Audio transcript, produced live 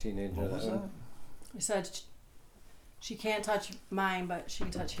Teenager. What was that? He said she can't touch mine, but she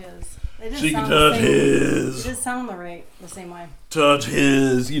can touch his. She can touch his. It did sound the same way. Touch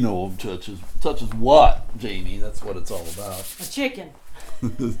his. You know, touches what, Jamie? That's what it's all about. A chicken.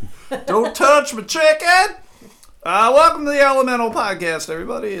 Don't touch my chicken. Welcome to the Elemental Podcast,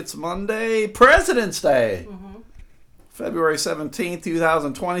 everybody. It's Monday, President's Day. February 17th,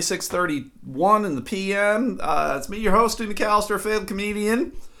 2020, 6:31 in the p.m. It's me, your host, Stu McAllister, failed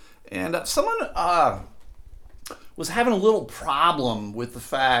comedian. And someone was having a little problem with the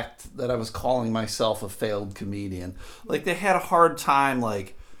fact that I was calling myself a failed comedian. Like, they had a hard time,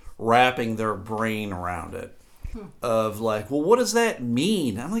 like, wrapping their brain around it. Of like, well, what does that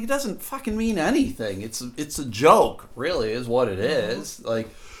mean? I'm like, it doesn't fucking mean anything. It's a joke, really, is what it is. Like,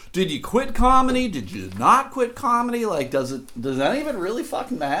 did you quit comedy? Did you not quit comedy? Like, does any of it really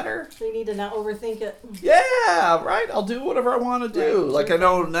fucking matter? So you need to not overthink it. Yeah, right. I'll do whatever I want to do. Right, like, sure. I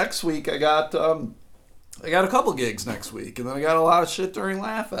know next week I got a couple gigs next week, and then I got a lot of shit during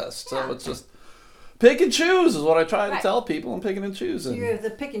Laugh Fest. So it's just pick and choose is what I try to tell people. I'm picking and choosing. You're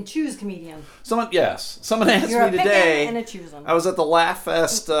the pick and choose comedian. Someone asked You're me a today. picking and a choosing. I was at the Laugh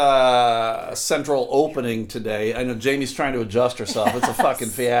Fest Central opening today. I know Jamie's trying to adjust herself. It's a fucking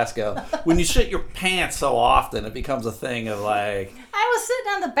fiasco. When you shit your pants so often, it becomes a thing of like. I was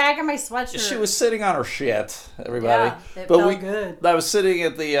sitting on the back of my sweatshirt. She was sitting on her shit, everybody. Yeah, it felt good. I was sitting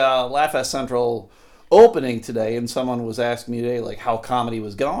at the Laugh Fest Central opening today, and someone was asking me today, like, how comedy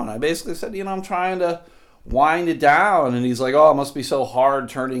was going. I basically said, I'm trying to wind it down. And he's like, oh, it must be so hard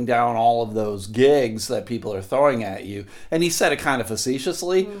turning down all of those gigs that people are throwing at you. And he said it kind of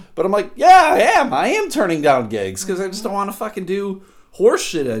facetiously, but I'm like, yeah, I am turning down gigs because I just don't want to fucking do horse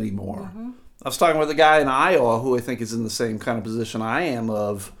shit anymore. I was talking with a guy in Iowa who I think is in the same kind of position I am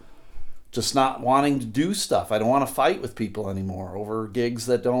of just not wanting to do stuff. I don't want to fight with people anymore over gigs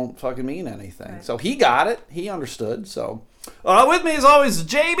that don't fucking mean anything. Right. So he got it. He understood. So with me as always,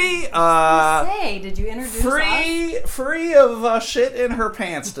 JB. Did you introduce us? Free of shit in her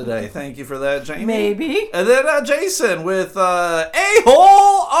pants today. Thank you for that, Jamie. Maybe. And then Jason with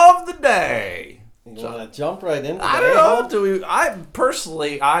A-hole of the day. You want to jump right into I don't know. I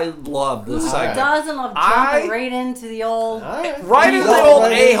love this Who segment. doesn't love jumping right into the old... Right into the old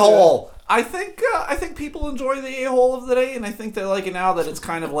a-hole. I think people enjoy the a-hole of the day, and I think they like it now that it's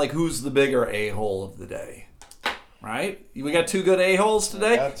kind of like who's the bigger a-hole of the day. Right? We got two good a-holes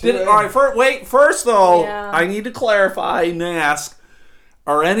today? All right, first though, I need to clarify and ask,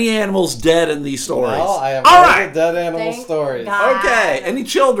 are any animals dead in these stories? No, I have no dead animal Thank stories. God. Okay, any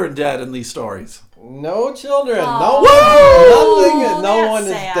children dead in these stories? No children. Oh. No one. Nothing. No That's one is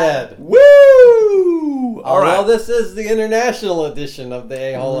sad. dead. Woo! All right. Although this is the international edition of the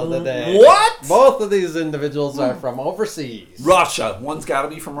A-hole of the day. What? Both of these individuals are from overseas. Russia. One's got to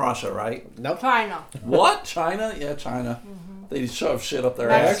be from Russia, right? Nope. China. What? China? Yeah, China. They shove shit up their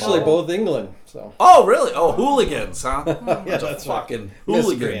They're ass. actually both England. So. Oh, really? Oh, hooligans, huh? Yeah, Bunch of that's right. fucking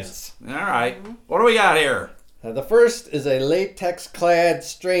hooligans. Miscreants. All right. What do we got here? The first is a latex-clad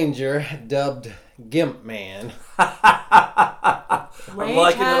stranger dubbed Gimp Man. I'm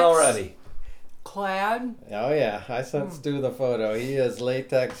liking it already. Clad. Oh yeah, I sent Stu the photo. He is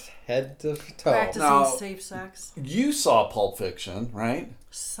latex head to toe. Practicing Now- safe sex. You saw Pulp Fiction, right?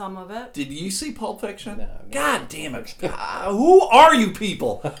 Some of it. Did you see Pulp Fiction? No. God damn it. Who are you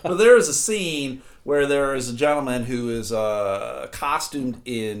people? Well, there is a scene where there is a gentleman who is costumed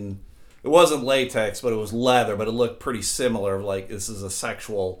in, it wasn't latex, but it was leather, but it looked pretty similar. Like, this is a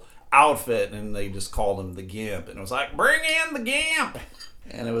sexual outfit, and they just called him the Gimp. And it was like, bring in the Gimp!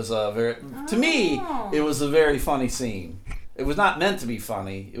 And it was to me, it was a very funny scene. It was not meant to be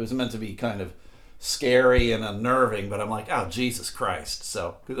funny. It was meant to be kind of scary and unnerving, but I'm like, oh, Jesus Christ.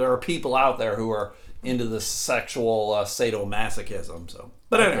 So, because there are people out there who are into this sexual sadomasochism. So,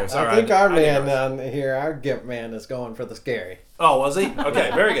 but anyways, all right. I think our man on here, our Gimp Man, is going for the scary. Oh, was he? Okay,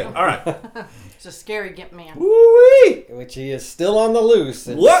 very good. All right. It's a scary Gimp Man. Woo-wee! Which he is still on the loose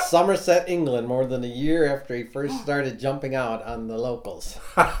in What? Somerset, England, more than a year after he first started jumping out on the locals.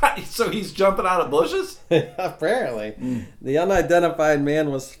 So he's jumping out of bushes? Apparently. The unidentified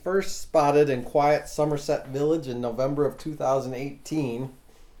man was first spotted in quiet Somerset Village in November of 2018,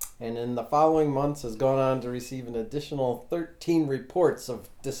 and in the following months has gone on to receive an additional 13 reports of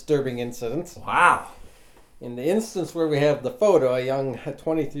disturbing incidents. Wow. In the instance where we have the photo, a young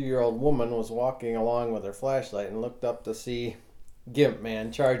 23-year-old woman was walking along with her flashlight and looked up to see Gimp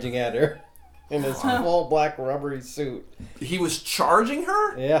Man charging at her in his full black rubbery suit. He was charging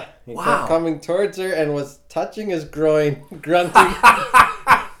her? Yeah, he Wow. kept coming towards her and was touching his groin, grunting.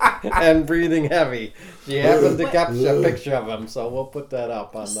 and breathing heavy. She happened to capture a picture of him, so we'll put that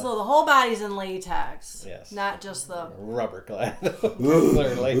up on So the the whole body's in latex. Yes. Not just the. rubber clad.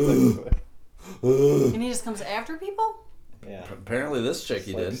 They're latex. And he just comes after people? Yeah. Apparently this chick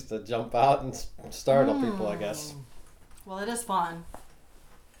he did. Likes to jump out and startle people, I guess. Well, it is fun.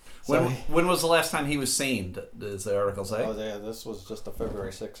 When was the last time he was seen? Does the article say? Oh, yeah, this was just a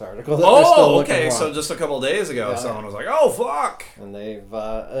February 6th article. That they're still Oh, looking okay. for. So just a couple of days ago, Yeah. someone was like, "Oh, fuck." And they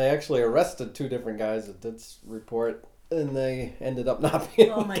actually arrested 2 different guys that did report, and they ended up not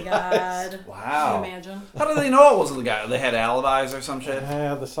being Oh my the guys. god. Wow. Can you imagine? How do they know it wasn't the guy? They had alibis or some shit.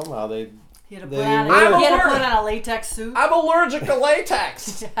 Somehow they He had to They put on, were- he had to put on a latex suit. I'm allergic to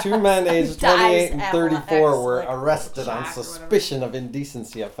latex. 2 men aged Dies 28 and at 34 were like, arrested on shock or suspicion of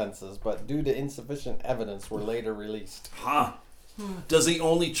indecency offenses, but due to insufficient evidence were later released. Huh? Does he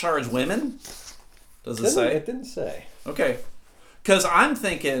only charge women? Does it It say? didn't say. Okay. Because I'm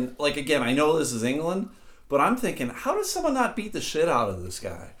thinking, like, again, I know this is England, but I'm thinking, how does someone not beat the shit out of this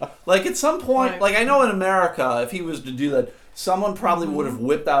guy? Like, at some point, Right. like, I know in America, if he was to do that, someone probably would have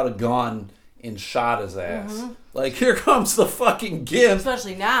whipped out a gun and shot his ass. Like, here comes the fucking gimp.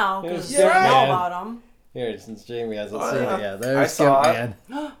 Especially now, because Here's you don't know Superman. about him. Here, since Jamie hasn't Oh, seen yeah. it yet. I There's saw it.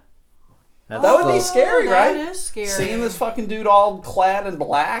 Man. That would be scary, That right? is scary. Seeing this fucking dude all clad in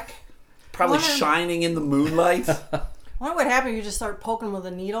black, probably Wonder- shining in the moonlight. I wonder what happened if you just start poking with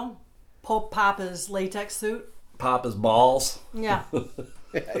a needle. Pop his latex suit. Pop his balls. Yeah.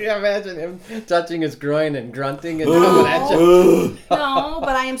 Yeah, imagine him touching his groin and grunting and coming at you. No,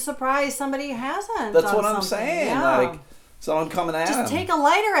 but I am surprised somebody hasn't. That's done what I'm something. saying. Yeah. Like, someone coming at him. Just take a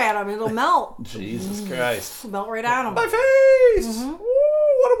lighter at him. It'll melt. Jesus Christ. Melt right on him. My face! Ooh,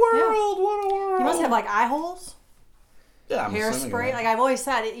 what a world! What a world! He must have like eye holes, yeah, I'm assuming hairspray. it Like I've always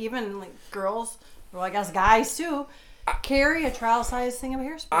said, even like girls, or I guess guys too, carry a trial size thing of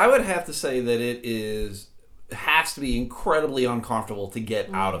hairspray. I would have to say that it has to be incredibly uncomfortable to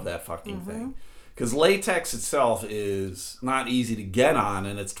get out of that fucking thing. Because latex itself is not easy to get on,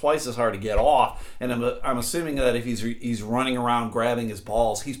 and it's twice as hard to get off. And I'm assuming that if he's running around grabbing his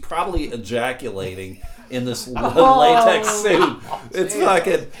balls, he's probably ejaculating in this latex suit. It's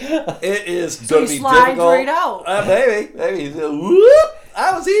fucking. It is going to he be slides difficult. right out. Maybe. He's whoop.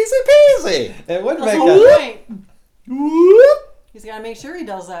 That was easy peasy. It would That's make the whole a point. Whoop. He's got to make sure he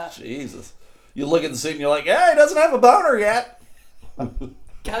does that. Jesus. You look at the suit and you're like, yeah, he doesn't have a boner yet.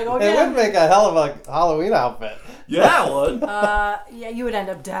 Gotta go it would again. make a hell of a Halloween outfit. Yeah, it would. Yeah, you would end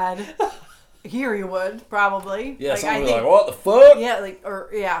up dead. Here you would probably. Yeah, like, someone I would be think, like, what the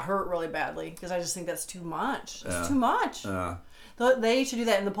fuck? Yeah, hurt really badly because I just think that's too much. It's Yeah. too much. They should do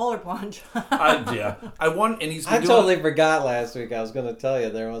that in the polar plunge. I want, and he's been I doing totally forgot last week. I was going to tell you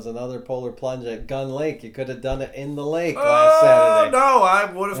there was another polar plunge at Gun Lake. You could have done it in the lake last Oh Saturday. no, I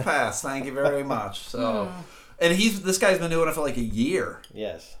would have passed. Thank you very much. So, and this guy's been doing it for like a year.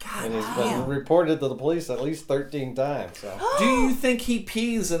 Yes, God and he's damn. been reported to the police at least 13 times. So, Do you think he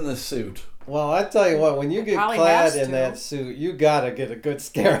pees in the suit? well, I tell you what, when you get Probably clad has in to. that suit, you gotta get a good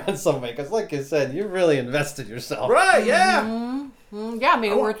scare on somebody because, like you said, you really invested yourself. Right? Yeah. Yeah,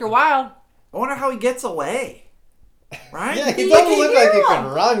 maybe worth your while. I wonder how he gets away. Right? Yeah, he You doesn't can look hear like he him. can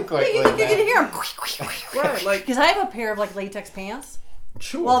run quickly. You can man. hear him. Right, like Because I have a pair of like latex pants.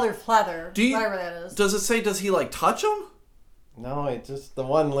 sure. Well, they're pleather. Do you- whatever that is. Does it say? Does he like touch him? No, it just the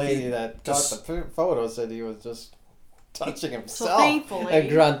one lady that got just- the photo said he was just touching So himself thankfully, and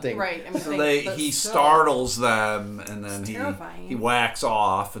grunting. Right. I mean, So but he still. startles them, and then terrifying. he whacks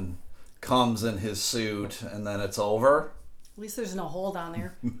off and comes in his suit, and then it's over. At least there's no hole down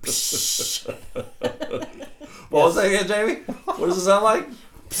there. What was that again, Jamie? What does it sound like?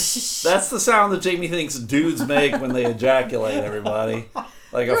 That's the sound that Jamie thinks dudes make when they ejaculate. Everybody,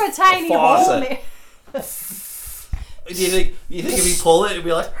 like You're a tiny hole, faucet. man. Do you think if you pull it, it'd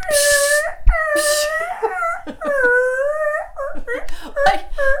be like? Like,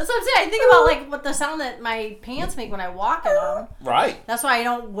 that's what I'm saying. I think about like what the sound that my pants make when I walk in them. Right. That's why I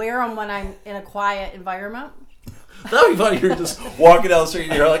don't wear them when I'm in a quiet environment. That'd be funny. You're just walking down the street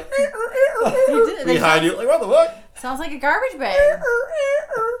and you're like They behind you, like what the fuck? Sounds like a garbage bag.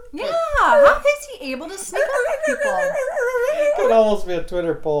 Yeah. How is he able to sneak up on people? It could almost be a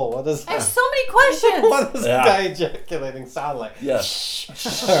Twitter poll. What does I have so many questions. what does Yeah. a guy ejaculating sound like? Yes.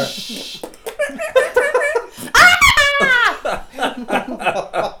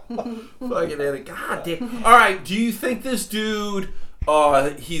 Fucking idiot. God damn. All right. Do you think this dude?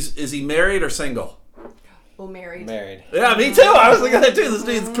 Is he married or single? Oh, married. Married. Yeah, me too. I was thinking that too. This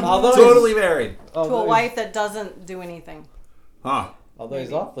dude's Although totally married. To a Although wife that doesn't do anything. Huh? Although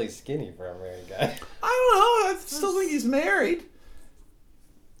he's awfully skinny for a married guy. I don't know. I still think he's married.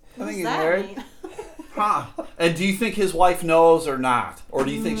 I think What's he's that married. mean? Huh. And do you think his wife knows or not? Or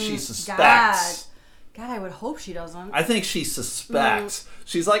do you think she suspects? God, I would hope she doesn't. I think she suspects.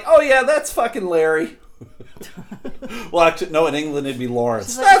 She's like, oh yeah, that's fucking Larry. Well, actually, no, in England it'd be Lawrence.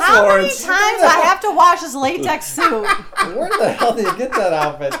 She's like, That's how Lawrence. many times I have to wash this latex suit? Where the hell do you get that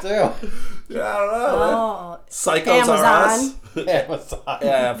outfit too? Yeah, I don't know. Oh, Psychos are us. Amazon. Amazon.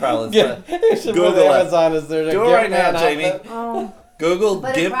 Yeah, probably. You should Google put it. Amazon as their Do it right now, Jamie. Oh. Google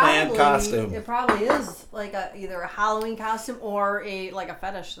But Gimp Man costume. It probably is like either a Halloween costume or a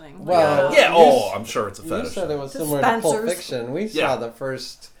fetish thing. Well, Like, Yeah, You oh, s- I'm sure it's a You fetish. said it was To similar to Pulp Spencer's. Fiction. We Yeah. saw the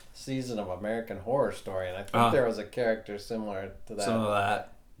first season of American Horror Story, and I think Uh-huh. there was a character similar to that Some of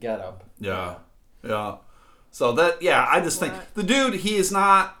that. getup. Yeah. Yeah. So that, yeah, I just think the dude, he's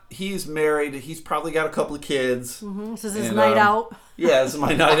married. He's probably got a couple of kids. this is his And, night out. Yeah, this is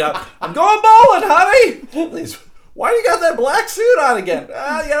my night out. I'm going bowling, honey. Why you got that black suit on again?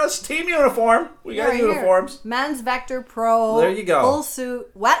 Yeah, it's team uniform. We got Right here. uniforms. Men's Vector Pro. There you go. Full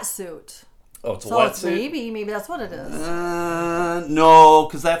suit, wetsuit. Oh, it's a So it's wetsuit? maybe that's what it is. No,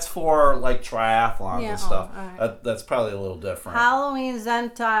 because that's for like triathlons Yeah, and stuff. oh, all right. That's probably a little different. Halloween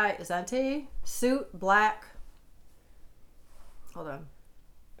Zente suit, black. Hold on.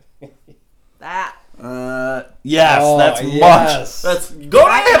 That. Yes, Oh, that's yes. much. That's go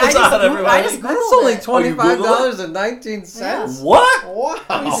to Amazon, everybody. I just That's Googled only it. $25.19. What? Wow.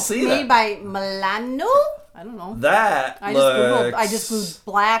 Let me see Made that. by Milano. I don't know. That I looks. just googled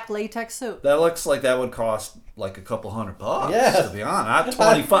black latex suit. That looks like that would cost like a couple $100. Yes. To be honest,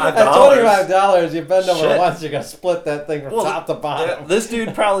 not $25. At $25, you bend over Shit. once, you're going to split that thing from top to bottom. This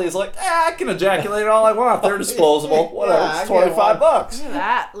dude probably is like, I can ejaculate all I want. They're disposable. Whatever. Yeah, It's I get one. $25. Look at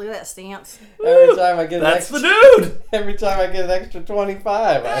that. Look at that stance. Every time I get an That's extra, the dude. every time I get an extra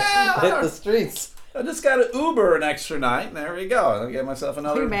 25, I hit the streets. I just got an Uber an extra night, and there we go. I'll get myself Can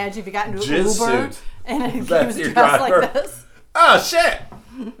another. you imagine if you got into an Jizz Uber suit. and it That's was your dressed driver. like this? Oh shit!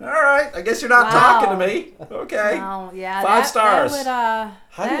 All right, I guess you're not Wow. talking to me. Okay. Oh, yeah. 5 stars. That would,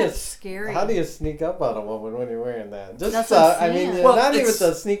 How do you that's scary. How do you sneak up on a woman when you're wearing that? Just That's what I'm I mean, saying. Well, not even it's-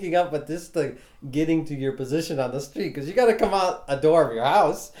 the sneaking up, but just the getting to your position on the street because you got to come out a door of your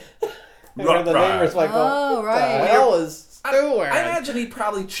house. And Right, the right. neighbors might go, Oh, "What right. the hell is Stu wearing?" I imagine he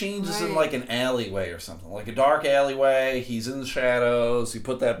probably changes in Right. like an alleyway or something, like a dark alleyway. He's in the shadows. You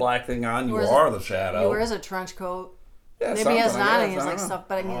put that black thing on, you Wears are a- the He shadow. wears a trench coat. Yeah, Maybe he has something, I not, and guess, he's I like don't know. stuff,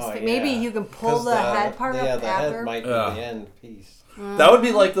 but I mean, Oh, maybe yeah. you can pull 'Cause the head part yeah, up the after. head might be Yeah. the end piece. That would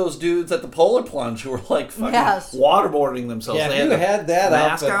be like those dudes at the Polar Plunge who were like fucking Yes. waterboarding themselves. Yeah, They if you the had that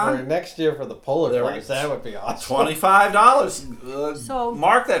mask outfit on? for next year for the polar There we plunge, go. that would be awesome. $25. So-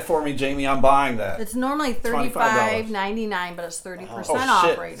 Mark that for me, Jamie. I'm buying that. It's normally $35.99, but it's 30% Oh, off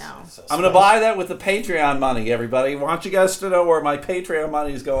shit. right now. I'm going to buy that with the Patreon money, everybody. I want you guys to know where my Patreon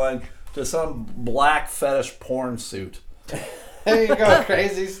money is going to some black fetish porn suit. There you go,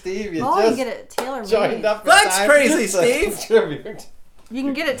 crazy Steve. You Oh, you just can get it tailor joined made. up. for That's time crazy, to Steve. contribute. You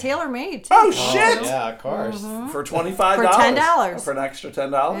can get it tailor made too. Oh, Oh, shit! yeah, of course. For $25. For $10. For an extra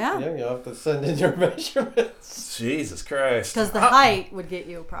 $10? Yeah, Yeah, you'll have to send in your measurements. Jesus Christ. because the height would get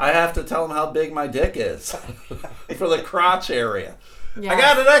you probably. I have to tell them how big my dick is for the crotch area. Yeah. I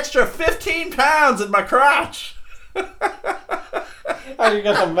got an extra 15 pounds in my crotch. Are you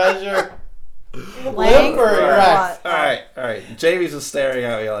gonna measure? Length or or erect? what? All right. Jamie's just staring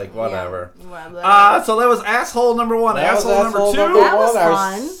at me like, whatever. Yeah. Well, So that was asshole number one. That was Asshole number asshole two. That was Our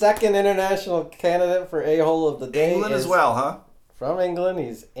fun. second international candidate for a-hole of the day England is as well, huh? from England.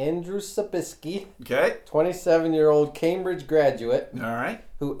 He's Andrew Sapinski, Okay. 27-year-old Cambridge graduate All right.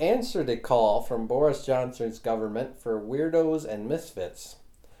 who answered a call from Boris Johnson's government for weirdos and misfits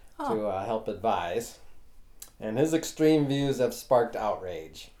to help advise. And his extreme views have sparked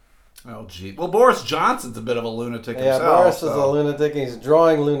outrage. Oh, gee. Well, Boris Johnson's a bit of a lunatic Yeah, himself. Boris is a so- lunatic. He's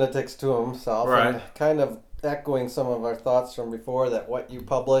drawing lunatics to himself. Right. And kind of echoing some of our thoughts from before that what you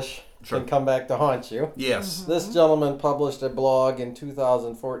publish Sure. can come back to haunt you. Yes. This gentleman published a blog in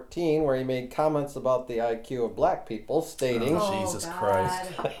 2014 where he made comments about the IQ of black people, stating, Oh, Jesus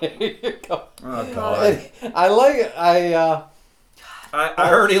Christ. Here you go. Oh, God. I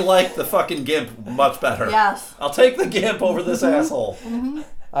already like the fucking gimp much better. yes. I'll take the gimp over this asshole.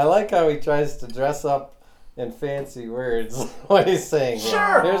 I like how he tries to dress up in fancy words what he's saying. here.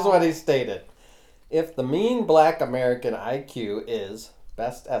 Sure. Here's what he stated. If the mean black American IQ is,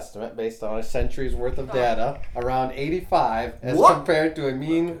 best estimate based on a century's worth of data, around 85 as What? compared to a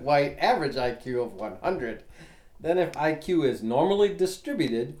mean white average IQ of 100, then if IQ is normally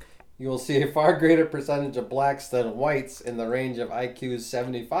distributed, you will see a far greater percentage of blacks than whites in the range of IQs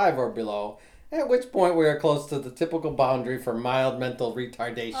 75 or below, At which point we are close to the typical boundary for mild mental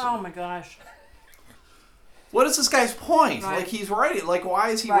retardation. Oh my gosh. What is this guy's point? Right. Like he's writing. Like why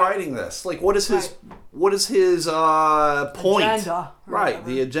is he Right. writing this? Like what is his point? Agenda, or Right. whatever.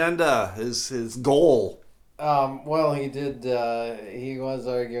 The agenda. His goal. Well, he did. He was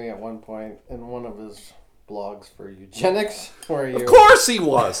arguing at one point in one of his blogs for eugenics, where you. Of course he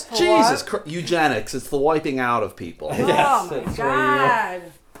was. For Jesus what? Christ. Eugenics. It's the wiping out of people. Yes, oh my that's where god.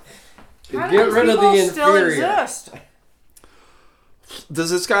 you How do get these rid of people the still inferior. exist?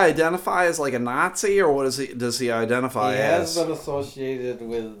 Does this guy identify as like a Nazi, or what is he? Does he identify He as? has been associated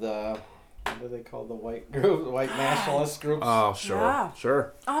with what do they call the white group, white nationalist groups. Oh, sure, Yeah.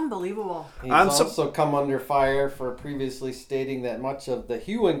 sure. Unbelievable. He's I'm also come under fire for previously stating that much of the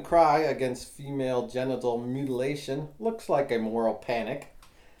hue and cry against female genital mutilation looks like a moral panic,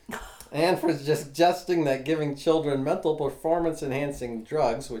 and for suggesting that giving children mental performance-enhancing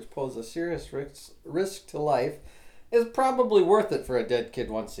drugs, which pose a serious risk to life, is probably worth it for a dead kid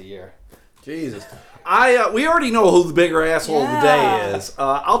once a year. Jesus. We already know who the bigger asshole of the day Yeah. is.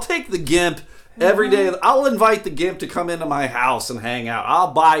 I'll take the Gimp every day. I'll invite the Gimp to come into my house and hang out.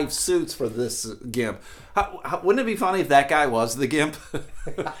 I'll buy suits for this Gimp. Wouldn't it be funny if that guy was the Gimp?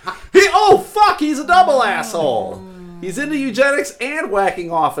 He's a double asshole. He's into eugenics and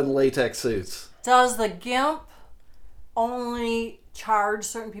whacking off in latex suits. Does the GIMP only charge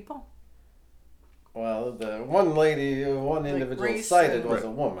certain people? Well, the one individual race cited and- was a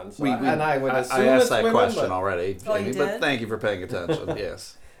woman, so We- and I would assume I asked it's that women, question but, already, Oh, you Jamie, but did? thank you for paying attention.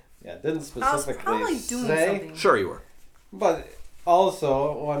 Yes. Yeah, didn't I was specifically probably doing say. something. Sure you were. But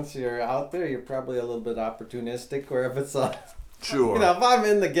also, once you're out there, you're probably a little bit opportunistic. Where if it's Sure. if I'm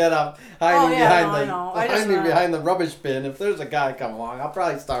in the get up hiding I know. I just wanna- behind the rubbish bin, if there's a guy come along, I'll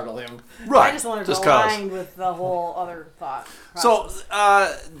probably startle him. Right. I just wanted to just 'cause. align with the whole other thought. So,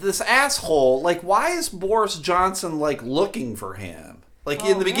 process. this asshole, like, why is Boris Johnson, like, looking for him? Like,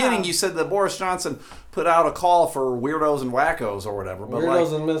 in the beginning, yeah. you said that Boris Johnson put out a call for weirdos and wackos or whatever. But, Weirdos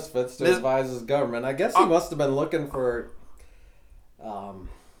like, and misfits to Mis- advise his government. I guess he must have been looking for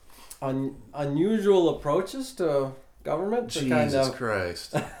unusual approaches to government to kind Jesus of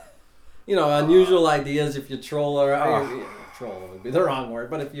Christ. unusual ideas. If you troll or Oh. troll would be the wrong word,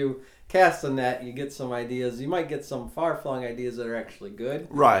 but if you cast a net, you get some ideas. You might get some far-flung ideas that are actually good.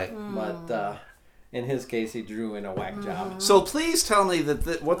 Right. But in his case, he drew in a whack job. So, please tell me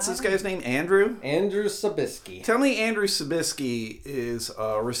what's this guy's name? Andrew? Andrew Sabisky. Tell me Andrew Sabisky is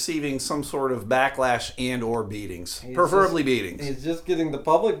receiving some sort of backlash and or beatings. He's Preferably just- beatings. He's just getting the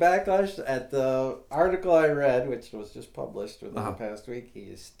public backlash at the article I read, which was just published within the past week. He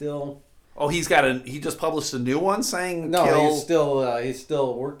is still Oh, he just published a new one saying no, kill... he's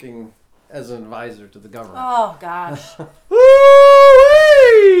still working as an advisor to the government. Oh gosh.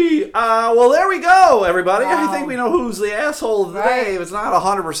 Woo-wee! Well, there we go, everybody. I Wow. think we know who's the asshole of the Right. day. If it's not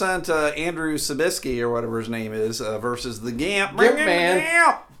 100% Andrew Sabisky or whatever his name is versus the Gimp. Gimp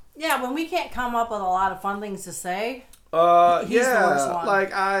man. Yeah, when we can't come up with a lot of fun things to say, He's the Yeah, worst one.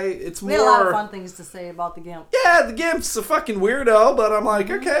 like it's we had a lot of more. fun things to say about the GIMP. Yeah, the Gimp's a fucking weirdo, but I'm like,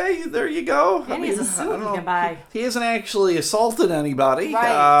 okay, there you go. And he has a suit I don't you know. can buy. He hasn't actually assaulted anybody.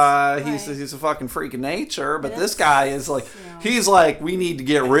 Right, He's right. a fucking freak of nature, but And this it's, guy is like, he's like, we need to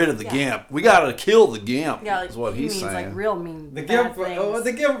get rid of the Yeah. Gimp. We got to kill the Gimp. Yeah, like, is what he he's means saying. like real mean The bad Gimp, things.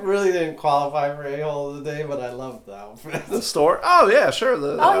 the Gimp really didn't qualify for a-hole of the day, but I love the outfit. The story. Oh yeah, sure.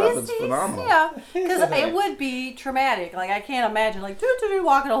 The Oh, outfit's he's phenomenal. yeah, because it would be traumatic. Like I can't imagine like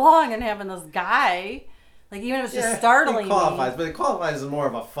walking along and having this guy, like even if it's just startling He qualifies, me. but he qualifies in more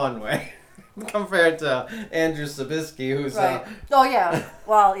of a fun way compared to Andrew Sabisky, who's Right. Oh yeah.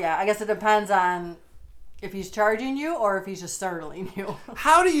 Well, yeah. I guess it depends on if he's charging you or if he's just startling you.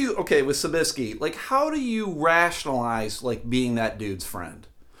 How do you with Sabisky? Like, how do you rationalize like being that dude's friend?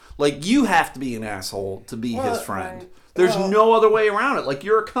 Like, you have to be an asshole to be his friend. right. There's no other way around it. Like,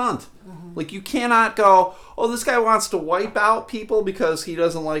 you're a cunt. Like, you cannot go, oh, this guy wants to wipe out people because he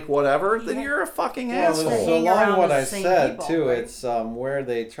doesn't like whatever. Then Yeah. you're a fucking Well, asshole. so Hang along around what with I the same said people, too, right? it's where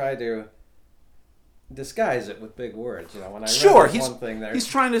they try to disguise it with big words. You know, when I Sure, read this one thing there, he's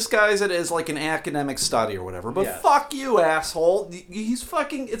trying to disguise it as like an academic study or whatever. But Yes. fuck you, asshole. He's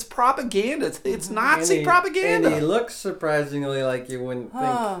fucking. It's propaganda. It's Nazi and he propaganda. looks surprisingly like you wouldn't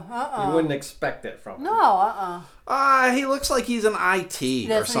think, you wouldn't expect it from him. No, He looks like he's an IT or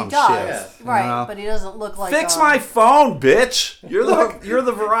That's some what he does. shit. Right, you know? but he doesn't look like Fix my phone, bitch. You're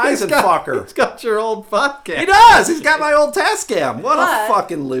the Verizon fucker. He's got your old podcast. He does. He's got my old Tascam. What But a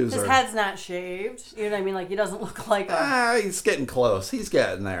fucking loser. His head's not shaved. You know what I mean? Like, he doesn't look like a... He's getting close. He's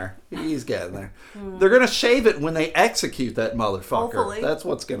getting there. He's getting there. They're going to shave it when they execute that motherfucker. Hopefully. That's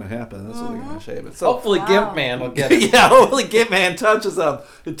what's going to happen. That's what they're going to shave it. So, Hopefully, Gimp Man will get it. yeah, hopefully Git Man touches them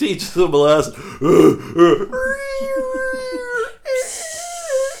and teaches them a lesson.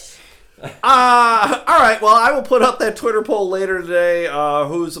 All right, well, I will put up that Twitter poll later today.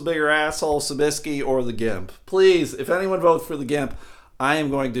 Who's the bigger asshole, Sabisky or the Gimp? Please, if anyone votes for the Gimp, I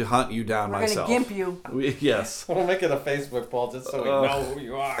am going to hunt you down We're myself. going to gimp you. Yes. We'll make it a Facebook poll just so we know who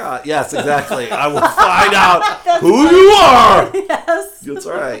you are. Yes, exactly. I will find out who you are. Yes. That's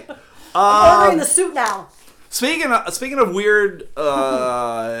right. I'm wearing the suit now. Speaking of weird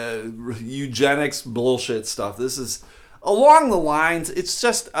eugenics bullshit stuff, this is along the lines. It's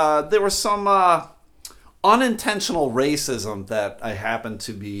just there was some unintentional racism that I happened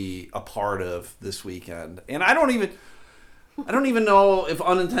to be a part of this weekend, and I don't even know if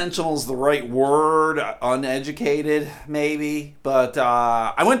unintentional is the right word. Uneducated, maybe. But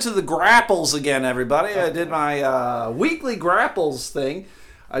I went to the Grapples again, everybody. I did my weekly Grapples thing.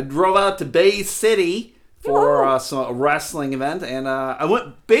 I drove out to Bay City for a wrestling event, and I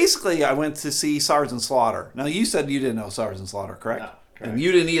went to see Sergeant Slaughter. Now, you said you didn't know Sergeant Slaughter, correct? No, correct. And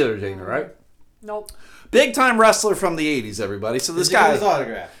you didn't either, Dana, right? Nope. Big time wrestler from the 80s, everybody. So this Did you get guy... his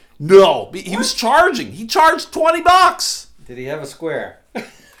autograph? No, he was charging. He charged $20. Did he have a square?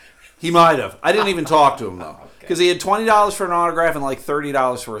 He might have. I didn't even talk to him, though. Because he had $20 for an autograph and like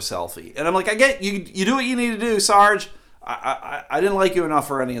 $30 for a selfie. And I'm like, I get you do what you need to do, Sarge. I didn't like you enough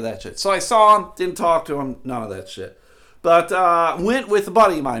for any of that shit. So I saw him, didn't talk to him, none of that shit. But went with a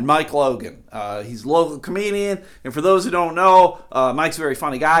buddy of mine, Mike Logan. He's a local comedian. And for those who don't know, Mike's a very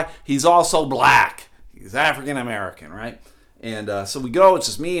funny guy. He's also black. He's African American, right? And so we go, it's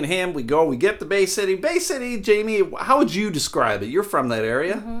just me and him. We get to Bay City. Bay City, Jamie, how would you describe it? You're from that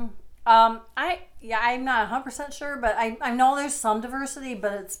area. Mm-hmm. I'm not 100% sure, but I know there's some diversity,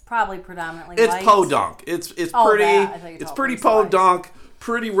 but it's probably predominantly It's white. podunk. It's pretty that. I thought you were it's talking pretty about podunk,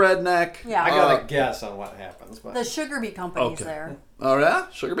 pretty redneck. Yeah. I got a guess on what happens. But The Sugar Bee Company's Okay. there. Oh yeah?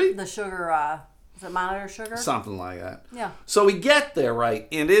 Sugar Beet? The sugar, is it Monitor Sugar? Something like that. Yeah. So we get there, right,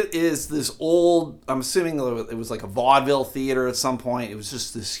 and it is this old, I'm assuming it was like a vaudeville theater at some point. It was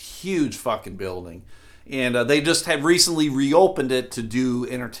just this huge fucking building. And they just had recently reopened it to do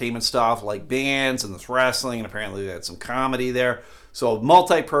entertainment stuff like bands and this wrestling, and apparently they had some comedy there. So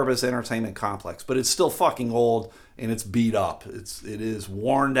multi-purpose entertainment complex, but it's still fucking old and it's beat up. It is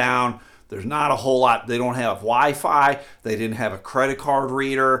worn down. There's not a whole lot. They don't have Wi-Fi. They didn't have a credit card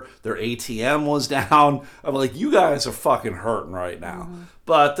reader. Their ATM was down. I'm like, you guys are fucking hurting right now. Mm-hmm.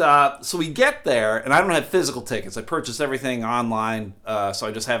 But so we get there, and I don't have physical tickets. I purchased everything online, so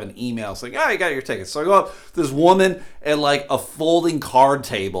I just have an email. It's like, oh, you got your tickets. So I go up. This woman at like a folding card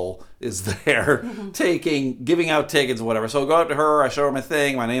table is there giving out tickets or whatever. So I go up to her. I show her my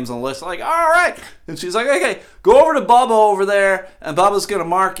thing. My name's on the list. I'm like, all right. And she's like, okay, go over to Bubba over there, and Bubba's going to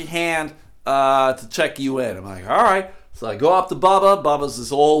mark your hand to check you in. I'm like, all right. So I go up to Bubba. Bubba's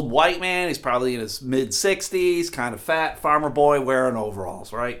this old white man. He's probably in his mid-60s, kind of fat, farmer boy wearing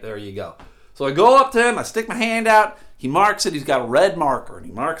overalls, right? There you go. So I go up to him. I stick my hand out. He marks it. He's got a red marker, and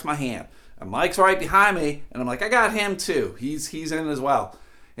he marks my hand. And Mike's right behind me, and I'm like, I got him too. He's in as well.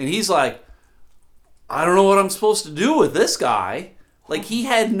 And he's like, I don't know what I'm supposed to do with this guy. Like, he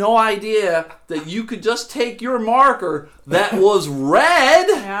had no idea that you could just take your marker that was red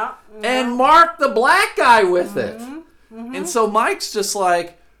and mark the black guy with it. Mm-hmm. And so Mike's just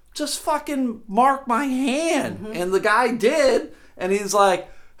like, just fucking mark my hand. Mm-hmm. And the guy did. And he's like,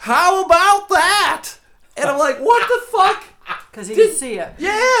 how about that? And I'm like, what the fuck? Because he didn't see it. Yeah.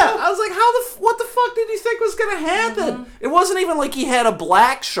 I was like, what the fuck did you think was going to happen? Mm-hmm. It wasn't even like he had a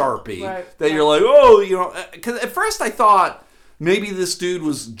black Sharpie that you're like, oh, you know. Because at first I thought maybe this dude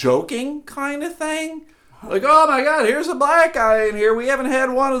was joking kind of thing. Like, oh my God, here's a black guy in here. We haven't had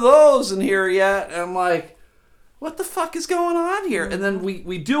one of those in here yet. And I'm like, what the fuck is going on here? And then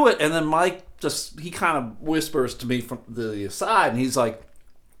we do it, and then Mike he kind of whispers to me from the side, and he's like,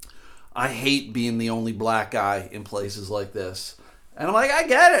 I hate being the only black guy in places like this. And I'm like, I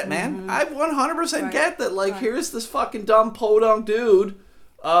get it, man. I 100% get that. Like, here's this fucking dumb podunk dude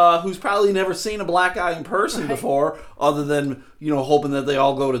who's probably never seen a black guy in person before, other than, hoping that they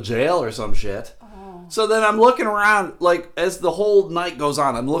all go to jail or some shit. So then I'm looking around, like, as the whole night goes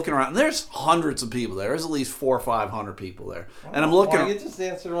on, I'm looking around, and there's hundreds of people there. There's at least 400 or 500 people there. And I'm looking... Well, you just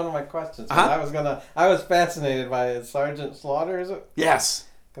answered one of my questions. 'Cause Uh-huh. I was fascinated by Sergeant Slaughter, is it? Yes.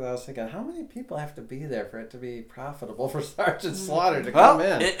 Because I was thinking, how many people have to be there for it to be profitable for Sergeant Slaughter to Well, come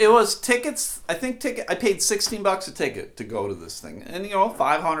in? it was tickets. I paid $16 a ticket to go to this thing. And,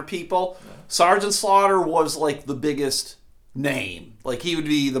 500 people. Sergeant Slaughter was, like, the biggest name. Like, he would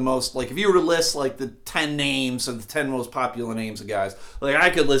be the most, like, if you were to list, like, the 10 names of the 10 most popular names of guys, like, I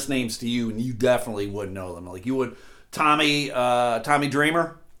could list names to you and you definitely wouldn't know them. Like, you would, Tommy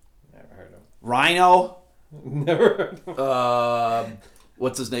Dreamer, Never heard of him. Rhino, Never heard of him.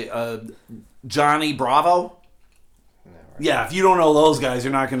 what's his name, Johnny Bravo. Never. Yeah, if you don't know those guys,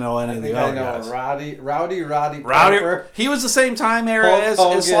 you're not going to know any I of think the I other know guys. Rowdy Rowdy, Piper, he was the same time era Hulk as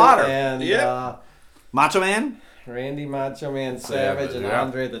Hogan, Slaughter. and Macho Man. Randy Macho Man Savage, and yeah.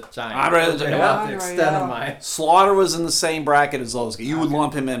 Andre the Giant. Andre the Giant, They yeah. want the extent Yeah. of mine. Slaughter was in the same bracket as those guys. You would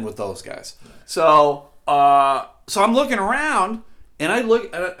lump him in with those guys. So I'm looking around, and I look.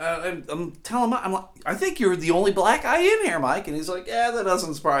 I'm telling him, I'm like, I think you're the only black guy in here, Mike. And he's like, yeah, that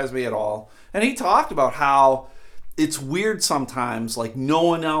doesn't surprise me at all. And he talked about how it's weird sometimes, like no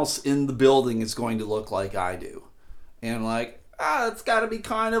one else in the building is going to look like I do, and like. It's got to be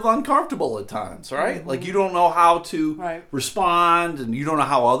kind of uncomfortable at times, right? Mm-hmm. Like you don't know how to Right. respond, and you don't know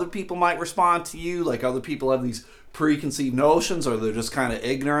how other people might respond to you. Like other people have these preconceived notions, or they're just kind of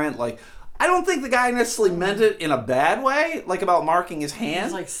ignorant. Like I don't think the guy necessarily meant it in a bad way, like about marking his hand,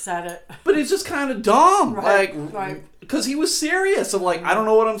 He's like, said it. but he's just kind of dumb, Right, like right. because he was serious of like I don't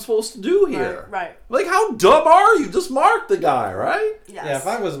know what I'm supposed to do here. Right. Like how dumb are you? Just mark the guy, right? Yes. Yeah, if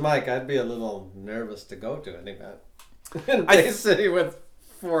I was Mike, I'd be a little nervous to go to an event in Bay City with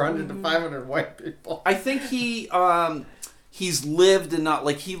 400 to 500 white people. I think he's lived in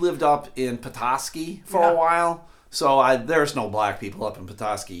he lived up in Petoskey for a while. So there's no black people up in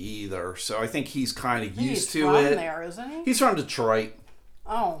Petoskey either. So I think he's kind of used He's to from it. there, isn't he? He's from Detroit.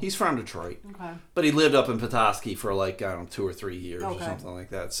 Oh. He's from Detroit. Okay. But he lived up in Petoskey for 2 or 3 years or Okay. something like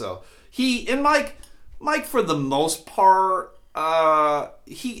that. So Mike for the most part,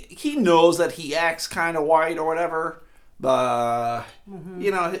 he knows that he acts kind of white or whatever. But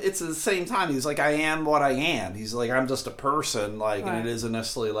it's at the same time he's like, I am what I am. He's like, I'm just a person, like, Right. and it isn't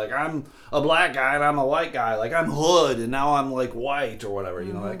necessarily like I'm a black guy and I'm a white guy, like I'm hood and now I'm like white or whatever,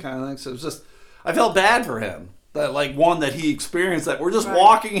 that kind of thing. So it's just, I felt bad for him that that he experienced that we're just Right.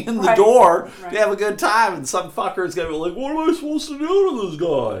 walking in the Right. door Right. to have a good time, and some fucker's gonna be like, what am I supposed to do to this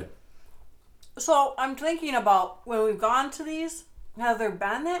guy? So I'm thinking about when we've gone to these, have there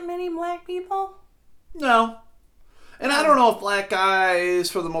been that many black people? No. And I don't know if black guys,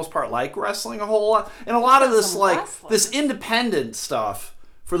 for the most part, like wrestling a whole lot. And a lot of this, Some like, wrestlers. this independent stuff,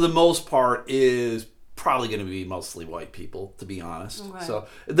 for the most part, is probably going to be mostly white people, to be honest. Okay. So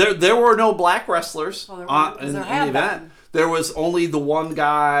there were no black wrestlers Well, there in there the have event. been. There was only the one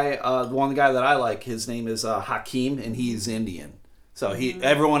guy that I like. His name is Hakeem, and he's Indian. So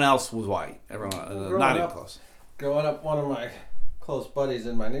everyone else was white. Everyone, not even close. Growing up, one of my close buddies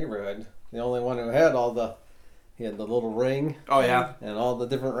in my neighborhood, the only one who had he had the little ring Oh, yeah. and all the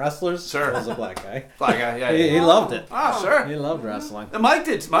different wrestlers. Sure. Was a black guy. Black guy, yeah. He yeah. loved it. Ah, sure. He loved wrestling. And Mike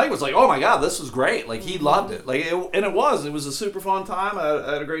did. Mike was like, "Oh my god, this was great!" Like he loved it. It was a super fun time.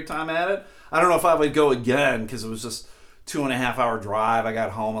 I had a great time at it. I don't know if I would go again because it was just 2.5 hour drive. I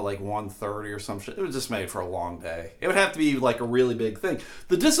got home at 1:30 or some shit. It was just made for a long day. It would have to be a really big thing.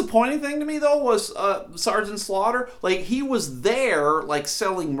 The disappointing thing to me though was Sergeant Slaughter. He was there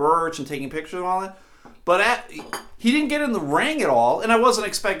selling merch and taking pictures and all that. But he didn't get in the ring at all, and I wasn't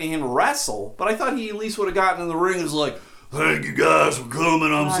expecting him to wrestle. But I thought he at least would have gotten in the ring and was like, "Thank you guys for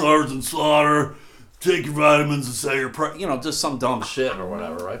coming. I'm Sergeant Slaughter. Take your vitamins and say your prayer." Just some dumb shit or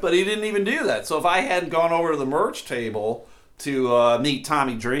whatever, right? But he didn't even do that. So if I hadn't gone over to the merch table to meet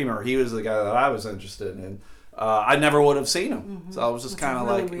Tommy Dreamer, he was the guy that I was interested in. I never would have seen him. So I was just kind of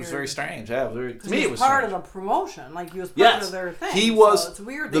really it was weird. very strange. Yeah, to me He it was was part strange. of the promotion. He was part Yes, of their thing. he was So it's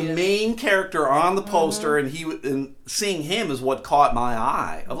weird the they didn't- main character on the poster, and seeing him is what caught my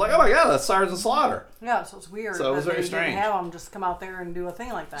eye. Of oh my god, that's Sergeant Slaughter. Yeah, so it's weird. So it was that very they strange. Didn't have him just come out there and do a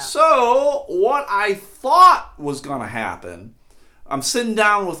thing like that. So what I thought was gonna happen, I'm sitting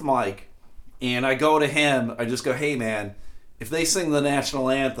down with Mike, and I go to him. I just go, "Hey man, if they sing the national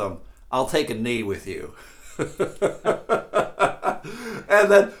anthem, I'll take a knee with you."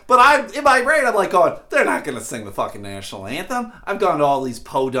 And then, but in my brain, I'm like going, they're not going to sing the fucking national anthem. I've gone to all these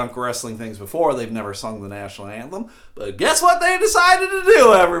podunk wrestling things before. They've never sung the national anthem. But guess what they decided to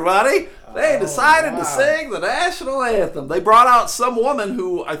do, everybody? They decided to sing the national anthem. They brought out some woman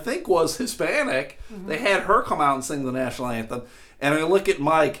who I think was Hispanic. Mm-hmm. They had her come out and sing the national anthem. And I look at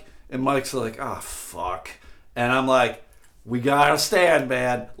Mike, and Mike's like, oh, fuck. And I'm like, we gotta stand,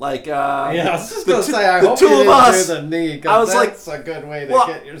 man. Like, I was just gonna say, I hope you didn't do the knee, because that's a good way to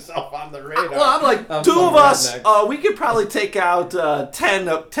get yourself on the radar. Well, I'm like, two of us, we could probably take out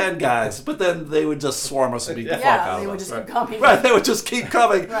 10 guys, but then they would just swarm us and beat the fuck out of us. They would just keep coming. Right, they would just keep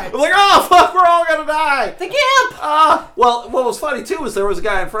coming. Right. I'm like, oh, fuck, we're all gonna die. The camp! Well, what was funny, too, is there was a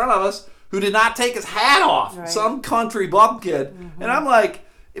guy in front of us who did not take his hat off. Right. Some country bumpkin. Mm-hmm. And I'm like,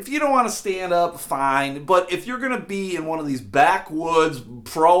 if you don't want to stand up, fine. But if you're going to be in one of these backwoods,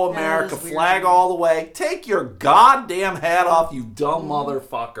 pro-America, flag all the way, take your goddamn hat off, you dumb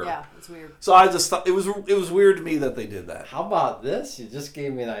motherfucker. Yeah, it's weird. So I just thought, it was weird to me that they did that. How about this? You just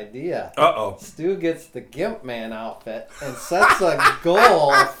gave me an idea. Uh-oh. Stu gets the Gimp Man outfit and sets a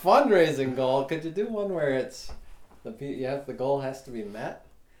goal, a fundraising goal. Could you do one where it's, the goal has to be met?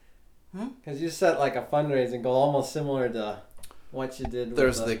 Because you set like a fundraising goal almost similar to what you did with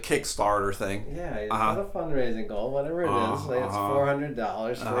There's the Kickstarter thing. Yeah, you set a fundraising goal, whatever it is. Say it's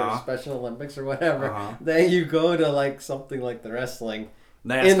 $400 for Special Olympics or whatever. Then you go to like something like the wrestling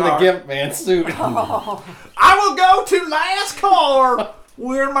NASCAR. In the Gimp Man suit. I will go to NASCAR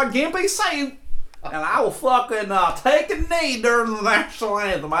wearing my gimpy suit, and I will fucking take a knee during the national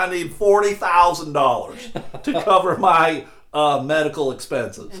anthem. I need $40,000 to cover my medical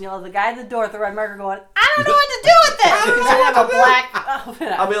expenses. And you'll have the guy at the door with the red marker going, I don't know what to do with this. Because I have a black outfit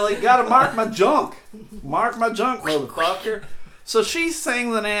on. I'll be like, gotta mark my junk. Mark my junk, motherfucker. So she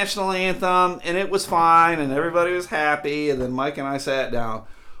sang the national anthem, and it was fine, and everybody was happy, and then Mike and I sat down.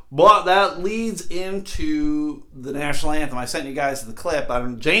 But that leads into the national anthem. I sent you guys the clip.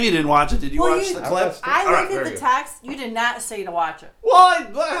 Jamie didn't watch it. Did you watch the clip? I looked at the text. You did not say to watch it. Well,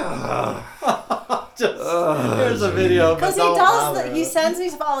 here's a video. Because he does. He sends me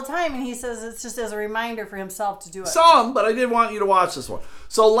stuff all the time, and he says it's just as a reminder for himself to do it. Some, but I did want you to watch this one.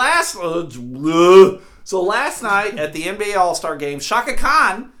 So last night at the NBA All-Star Game, Shaka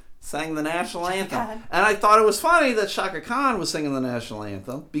Khan sang the national anthem. And I thought it was funny that Shaka Khan was singing the national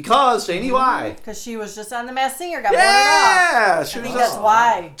anthem because, Janie, why? Because she was just on The Masked Singer, got voted off. I think that's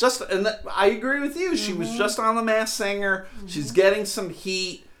why. I agree with you. She was just on The Masked Singer. She's getting some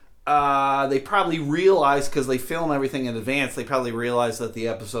heat. They probably realized, because they film everything in advance, they probably realized that the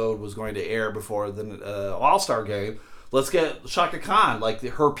episode was going to air before the All-Star Game. Let's get Shaka Khan. Like,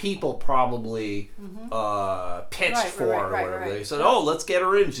 her people probably pitched for her or whatever. They said, let's get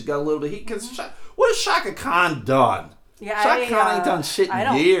her in. She's got a little bit of heat. Because what has Shaka Khan done? Yeah, Shaka Khan ain't done shit in years. I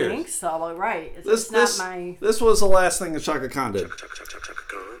don't think so, but it's not my... This was the last thing that Shaka Khan did.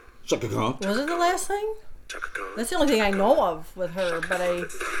 Shaka Khan. Was it the last thing? That's the only thing I know of with her, but I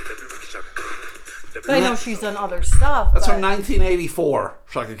know she's done other stuff. That's from 1984,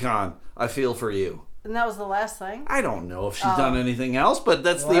 Shaka Khan. I Feel For You. And that was the last thing? I don't know if she's done anything else, but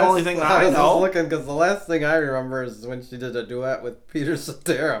that's the only thing that I know. I was looking, because the last thing I remember is when she did a duet with Peter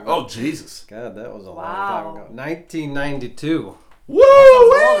Cetera. Oh, Jesus. God, that was a long time ago. 1992.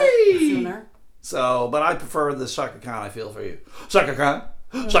 Woo-wee! Sooner. So, but I prefer the Shaka Khan, I Feel For You. Shaka Khan.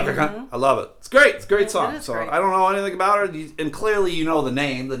 Shaka Khan. I love it. It's great. It's a great song. So great. I don't know anything about her. And clearly you know the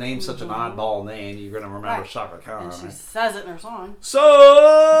name. The name's such an oddball name. You're going to remember Shaka Khan. And she says it in her song.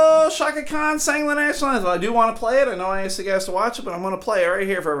 So, Shaka Khan sang the national anthem. I do want to play it. I know I asked you guys to watch it, but I'm going to play it right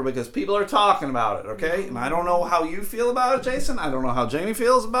here for everybody because people are talking about it, okay? And I don't know how you feel about it, Jason. I don't know how Jamie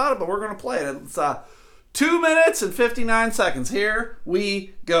feels about it, but we're going to play it. It's 2 minutes and 59 seconds. Here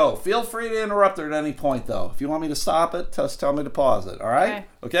we go. Feel free to interrupt her at any point, though. If you want me to stop it, just tell me to pause it. All right?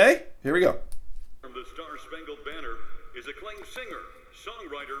 Okay? Here we go. From the Star-Spangled Banner is acclaimed singer,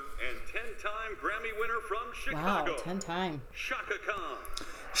 songwriter, and 10-time Grammy winner from Chicago. Wow, 10-time. Shaka Khan.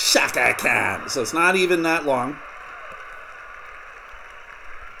 Shaka Khan. So it's not even that long.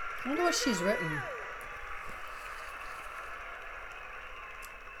 I wonder what she's written.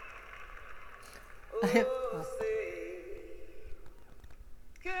 Can you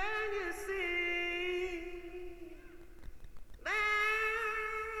see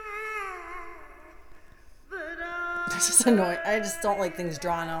That's just annoying. I just don't like things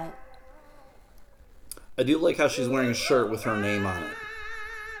drawn out. I do like how she's wearing a shirt with her name on it.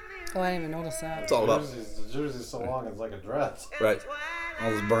 Oh, I didn't even notice that. It's all about the jersey's so long it's like a dress. Right.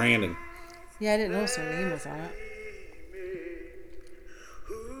 All this branding. Yeah, I didn't notice her name was on it.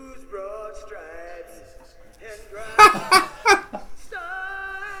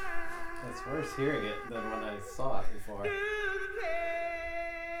 It's worse hearing it than when I saw it before.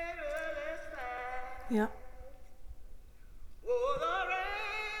 Yeah.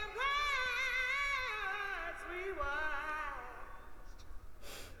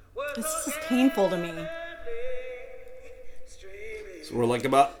 This is painful to me. So we're like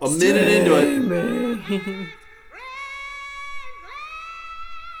about a minute into it.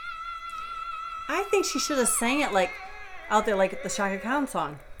 I think she should have sang it like out there, like the Shaka Khan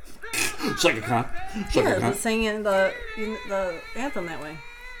song. Shaka Khan. Yeah, singing the anthem that way.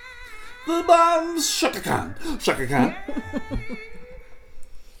 The bombs. Shaka Khan. Shaka Khan.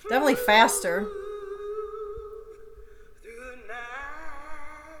 Definitely faster.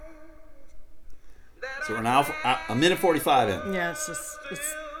 So we're now a minute 45 in. Yeah,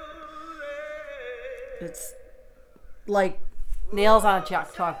 it's like nails on a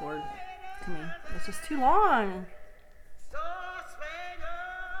chalkboard to me. It's just too long.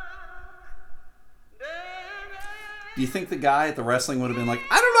 Do you think the guy at the wrestling would have been like,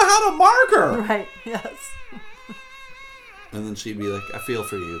 I don't know how to mark her? Right, yes. And then she'd be like, I feel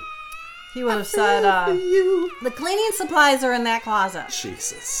for you. He would have said, the cleaning supplies are in that closet.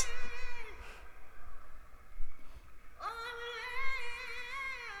 Jesus.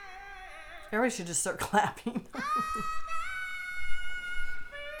 Everybody should just start clapping.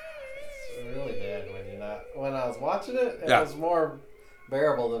 It's really bad when you're not. When I was watching it, it Yeah. was more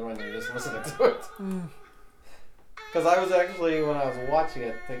bearable than when you're just listening to it. Because I was actually, when I was watching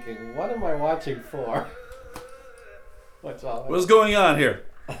it, thinking, what am I watching for? What's all What's going on here?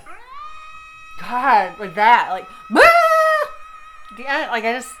 God, like that, like, yeah, like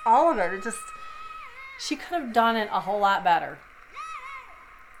I just, all of it just, she could have done it a whole lot better.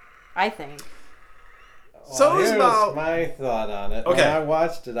 I think. So it's here's about- my thought on it. Okay. When I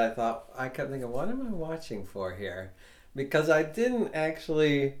watched it, I kept thinking, what am I watching for here? Because I didn't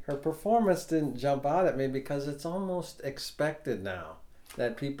actually, her performance didn't jump out at me because it's almost expected now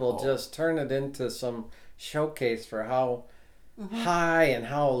that people just turn it into some showcase for how high and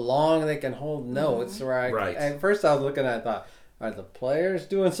how long they can hold notes. Where Right. at first I was looking at it, I thought, are the players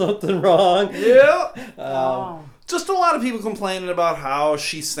doing something wrong? Yeah. Just a lot of people complaining about how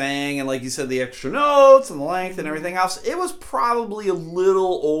she sang and, like you said, the extra notes and the length and everything else. It was probably a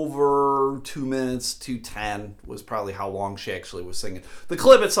little over 2 minutes, 2:10 was probably how long she actually was singing. The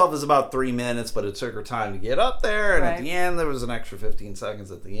clip itself is about 3 minutes, but it took her time to get up there, and at Right. the end there was an extra 15 seconds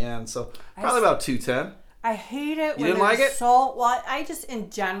at the end, so probably about 2:10. I hate it You when didn't like there's it? so, well, I just, in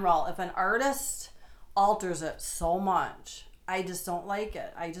general, if an artist alters it so much, I just don't like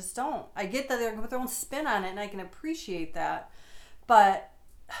it. I just don't. I get that they're going to put their own spin on it, and I can appreciate that. But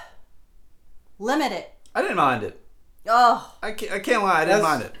limit it. I didn't mind it. Oh, I can't lie, I didn't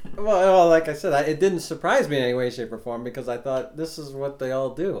mind it. Well, like I said, it didn't surprise me in any way, shape, or form because I thought this is what they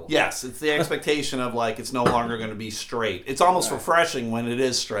all do. Yes, it's the expectation of, like, it's no longer going to be straight. It's almost refreshing when it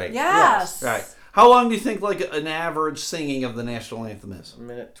is straight. yes. Right. How long do you think, like, an average singing of the national anthem is? A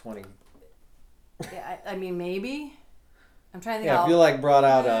minute 20. Yeah, I mean, maybe. I'm trying to think. Yeah, if you like brought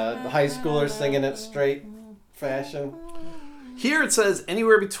out a high schooler singing it straight fashion. Here it says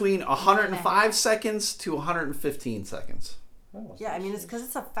anywhere between 105 seconds to 115 seconds. Oh, Yeah, I mean, it's because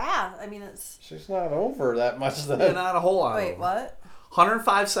it's a fast. I mean, it's. she's not over that much then. Yeah, not a whole lot. Wait, over. what?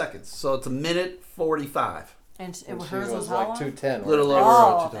 105 seconds, so it's a minute 45. And And she hers was was how like long? 210. Little over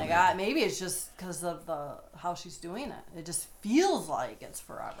Oh 210. my god! Maybe it's just because of how she's doing it. It just feels like it's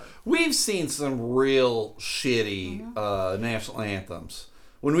forever. We've seen some real shitty national anthems.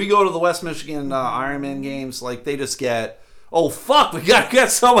 When we go to the West Michigan Ironman games, like, they just get, oh fuck, we gotta get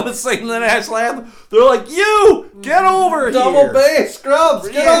someone to sing the national anthem. They're like, you get over here. Double bass, scrubs,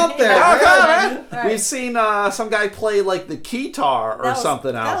 get out there. Yeah, man. Right. We've seen some guy play, like, the guitar or That was-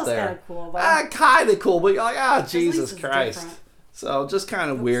 something that out was there. kinda cool, though. Kind of cool, but you're like, Jesus it's Christ. different. So just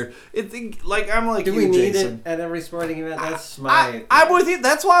kind of weird. I'm like, Do you, we need Jason. it at every sporting event? That's my. I'm with you.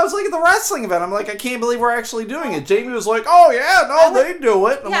 That's why I was like at the wrestling event. I'm like, I can't believe we're actually doing it. Jamie was like, oh yeah, no, they do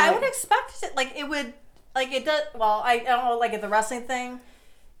it. I'm Yeah, I like, would expect it. Like it would, like it does. Well, I don't know. Like at the wrestling thing,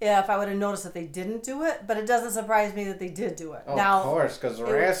 if I would have noticed that they didn't do it, but it doesn't surprise me that they did do it. Oh, now, of course, because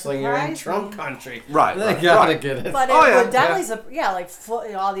would wrestling, you're in surprise Trump me. country. Right, They right, gotta right. get it. But it Oh, yeah, would definitely,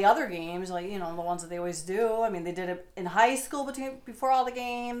 like all the other games, like the ones that they always do. I mean, they did it in high school before all the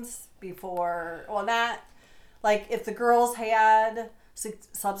games, not like if the girls had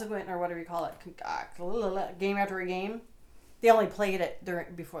subsequent or whatever you call it, game after a game, they only played it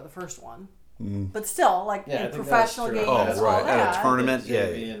before the first one. But still, like Yeah, I in think professional that's games, true. Oh, That's all right. that. At a tournament, JV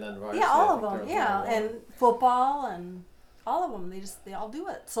yeah. and then varsity, Yeah, all I of think them. there Yeah, was one. and football and all of them. They all do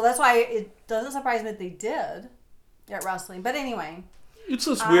it. So that's why it doesn't surprise me that they did at wrestling. But anyway, It's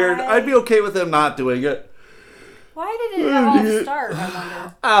just weird. I'd be okay with them not doing it. Why did it all start,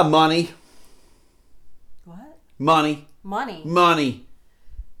 I wonder? Money. What? Money. Money.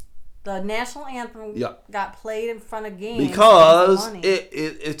 The national anthem Yeah. got played in front of games. Because money.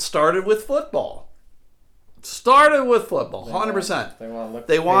 it started with football. Started with football, 100%.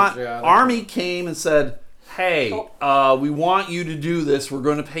 They want Army came and said, hey, we want you to do this. We're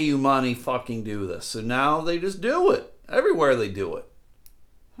going to pay you money. Fucking do this. So now they just do it. Everywhere they do it.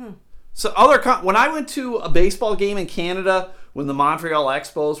 So when I went to a baseball game in Canada, when the Montreal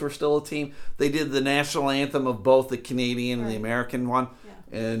Expos were still a team, they did the national anthem of both the Canadian and the American one.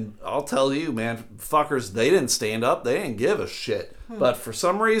 Yeah. And I'll tell you, man, fuckers, they didn't stand up. They didn't give a shit. But for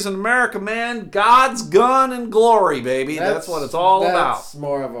some reason, America, man, God's gun and glory, baby. That's what it's all about. That's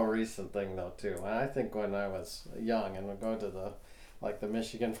more of a recent thing, though, too. And I think when I was young and would go to the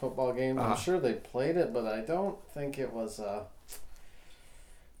Michigan football game, I'm sure they played it, but I don't think it was.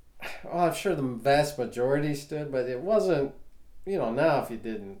 Well, I'm sure the vast majority stood, but it wasn't. Now if you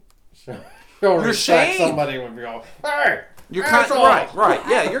didn't show respect, somebody would go, "Hey, you're kind of right.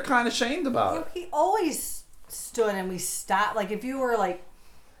 Yeah, you're kind of shamed about it." He always stood and we stopped. Like if you were like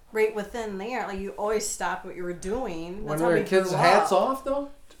right within there, like you always stopped what you were doing. When were kids' hats off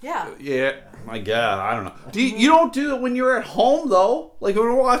though? Yeah. Yeah. My God, I don't know. You don't do it when you're at home though. Like when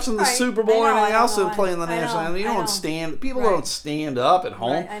we're watching the Super Bowl or anything else and playing the national anthem. You don't stand. People don't stand up at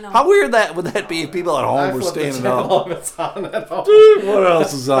home. I know. How weird would that be if people at home were standing up? It's on at home. Dude, what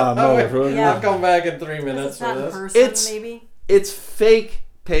else is on? Motherfucker? I'll come back in 3 minutes for this. Maybe. It's fake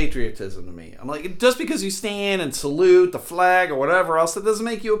patriotism to me. I'm like, just because you stand and salute the flag or whatever else, that doesn't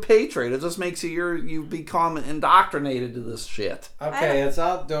make you a patriot. It just makes you become indoctrinated to this shit. Okay, it's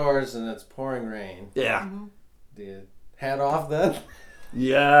outdoors and it's pouring rain. Yeah. Mm-hmm. Do you hat off then?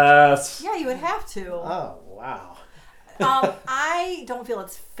 Yes. Yeah, you would have to. Oh, wow. I don't feel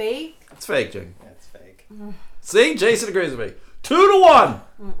it's fake. It's fake, Jane. That's fake. See, Jason agrees with me. 2-1.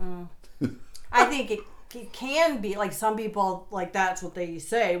 I think it can be like some people like that's what they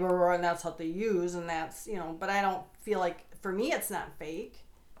say and that's what they use and that's but I don't feel like for me it's not fake.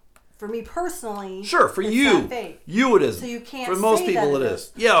 For me personally, sure, for it's you, not fake. You it is. So you can't. For most say people, that it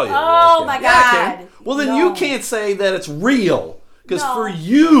is. Yeah, Oh my God. Well, then No. you can't say that it's real because for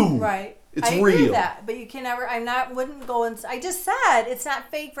you, right? It's I agree real. with that, but you can never. Wouldn't go and. I just said it's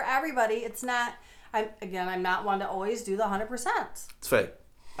not fake for everybody. It's not. I'm not one to always do the 100%. It's fake.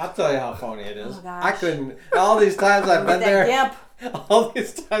 I'll tell you how phony it is. Oh, gosh. I couldn't. All these times I've been there. Gimp. All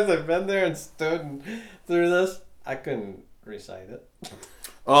these times I've been there and stood and through this, I couldn't recite it.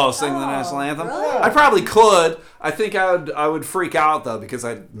 Oh, sing the national anthem? Really? I probably could. I think I would freak out though because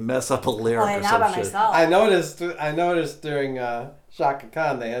I'd mess up a lyric or not some by shit. myself. I noticed during Shaka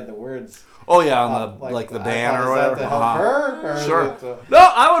Khan they had the words. Oh yeah, on the banner or whatever. Is that to help her? Or Sure. is it to- No,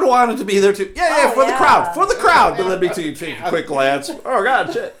 I would want it to be there too. Yeah, for the yeah. crowd. For the crowd. But let me take a quick glance. Oh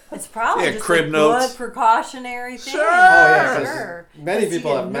God, shit. It's probably Yeah, just crib a notes. good precautionary thing. Sure. Oh yeah, 'cause Sure. many 'Cause you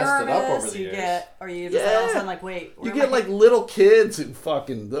people get have messed it up over nervous, the you years. or you just all of a sudden like, wait. You where get am I? like little kids who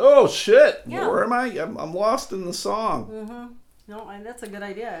fucking, oh shit, Yeah. where am I? I'm lost in the song. No, that's a good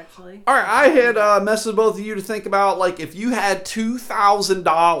idea actually. All right, I had a message both of you to think about, like, if you had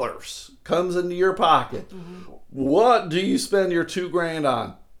 $2,000 comes into your pocket, what do you spend your $2,000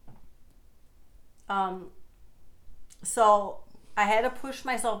 on? So I had to push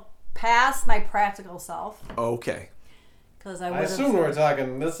myself past my practical self Okay. because I assume we're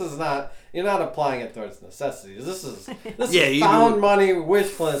talking. This is not. You're not applying it towards necessities. This is Yeah, you found do- money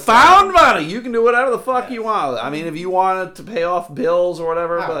wish list. Found money. You can do whatever the fuck you want. I mean, if you wanted to pay off bills or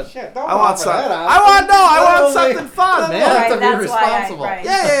whatever, Oh, but shit, don't I want offer something. that out. I want That'll something make- fun, that'll man. have to Right, be that's why I- responsible. right.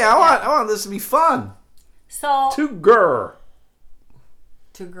 Yeah. I want this to be fun. So Two-gur.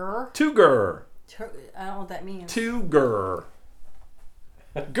 to gur. Two-gur. I don't know what that means. Two-gur.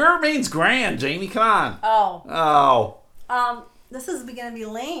 Gur means grand, Jamie. Come on. Oh. Oh. This is gonna be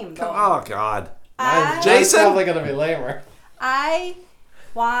lame though. Oh, God. Mine's Jason? probably gonna be lamer. I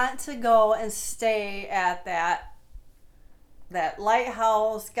want to go and stay at that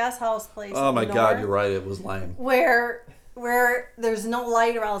lighthouse guest house place. Oh, up my north God. You're right. It was lame. Where there's no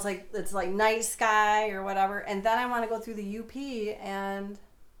light around. It's like night sky or whatever. And then I want to go through the UP and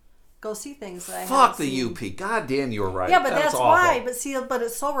go see things that I Fuck haven't the seen. UP. God damn, you were right. Yeah, but that's awful. why. But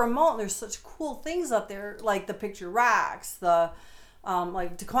it's so remote. And there's such cool things up there, like the Picture Rocks, the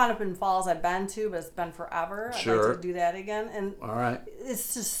like Tequanapin Falls. I've been to, but it's been forever. I'd Sure. like to do that again. And All right.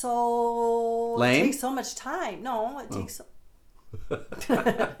 it's just so Lame? It takes so much time. No, it takes.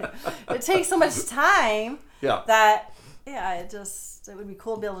 It takes so much time Yeah. that Yeah, it would be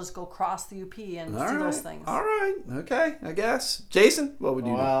cool to be able to just go across the UP and All see right. those things. All right. Okay. I guess. Jason, what would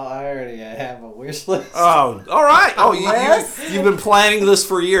you do? Well, I already have a wish list. Oh, all right. Oh, List? you've been planning this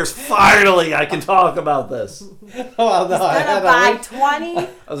for years. Finally, I can talk about this. Well, no, I had Gonna a buy wish. 20, a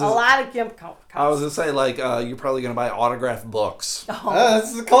just- lot of gimp cups. I was gonna say like you're probably gonna buy autographed books.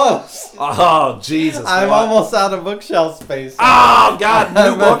 This is close. Oh Jesus! I'm what? almost out of bookshelf space. Oh God!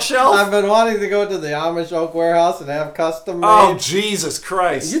 New bookshelf. I've been wanting to go to the Amish Oak Warehouse and have custom made. Oh Jesus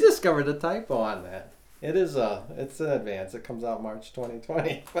Christ! You discovered a typo on that. It is it's an advance. It comes out March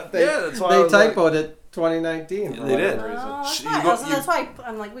 2020, but they Yeah, that's why I they was like- typoed it 2019. For They did. whatever reason. Oh, that's Sh- fine. you go- So you- that's why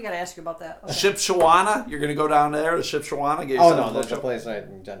I'm like, we gotta ask you about that. Okay. Shipshawana. You're gonna go down there to Shipshawana. Get Oh yourself no, a there's a bookshelf. place right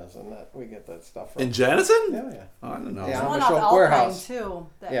in Jenison that we get that stuff from. In Jenison? Yeah, yeah. Oh, I don't know. Yeah. There's one Amish off Oak Alpine Warehouse. too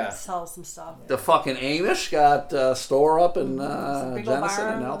that Yeah. sells some stuff. The fucking Amish got a store up in It's a big old Jenison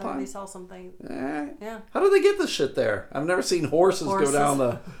barn and where Alpine. They sell something. Eh. Yeah. How do they get this shit there? I've never seen horses go Horses. down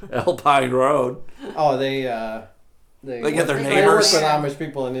the Alpine Road. Oh, they get their they neighbors. work with Amish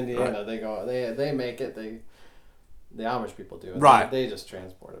people in Indiana. They go. They make it. The Amish people do it. Right. They just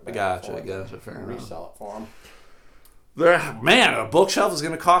transport it back. Gotcha, and forth gotcha, fair and enough. resell it for them. Man, a bookshelf is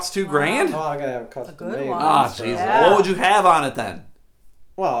going to cost $2,000. Oh, I gotta have custom good made. one. Ah, so- Jesus. Yeah. What would you have on it then?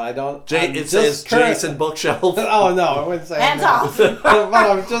 Well, I don't. It just says current- Jason Bookshelf. Oh no, I wouldn't say Hands that. off. But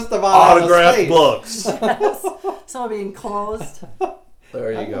I'm just about Autographed out of space. books. Some will be enclosed There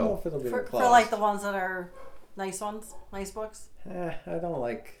I you don't know go. if it'll be for enclosed. like the ones that are nice ones, nice books. I don't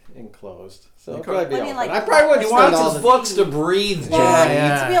like enclosed, so it'll Okay. probably be I mean, open. like- I probably wouldn't He spend wants all his the. books to breathe, Well, Jason. you need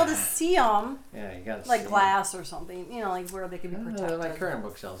yeah. to be able to see them, Yeah, you gotta like see. glass or something. You know, like where they can be protected. My current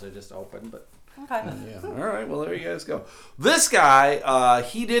bookshelves are just open, but Okay. Yeah. All right. Well, there you guys go. This guy,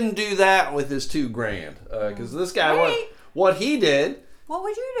 he didn't do that with his $2,000 because this guy, Wait. what he did. What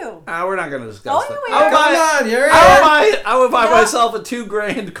would you do? We're not going to discuss Oh, that. you I would will. buy, come on, you're in. I would buy No. myself a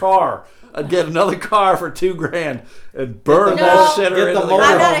 $2,000 car. I'd get another car for $2,000 and burn Get the that mo- shitter get into the the motor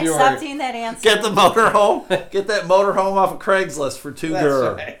I'm ground. not home you accepting that answer. Get the motorhome. Get that motorhome off of Craigslist for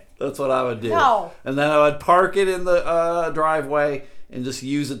 $2,000. right. That's what I would do. No. And then I would park it in the driveway and just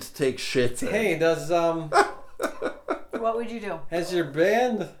use it to take shits in. hey, does What would you do? has your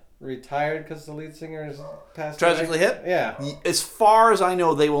band retired because the lead singer is passed Tragically away? Hip? Yeah. As far as I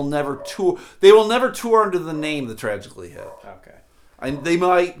know, they will never tour. They will never tour under the name The Tragically Hip. Okay. They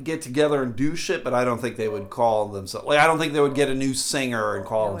might get together and do shit, but I don't think they would call themselves. Like I don't think they would get a new singer and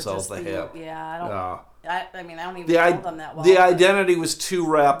call It would themselves just The be- Hip. Yeah, I don't. No. I mean, I don't even The, know them that well. the but- identity was too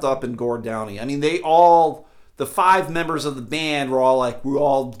wrapped up in Gord Downey. I mean, the 5 members of the band were all like, we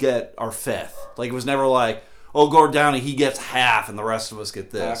all get our fifth. Like it was never like, oh, Gord Downey, he gets half, and the rest of us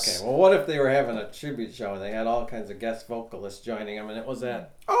get this. Okay. Well, what if they were having a tribute show and they had all kinds of guest vocalists joining them, and it was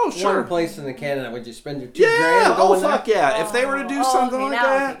at Oh, sure. one place in the Canada? Would you spend your $2,000 Yeah, oh going fuck there? yeah! If they were to do Oh, something okay, like now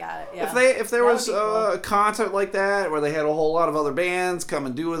that, I got it, yeah. if there That was would be cool. a concert like that where they had a whole lot of other bands come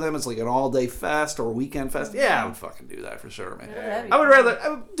and do with them, it's like an all-day fest or a weekend fest. Yeah, I would fucking do that for sure, man. that'd be I would cool.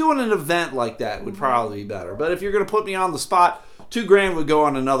 rather doing an event like that would probably be better. But if you're gonna put me on the spot, $2,000 would go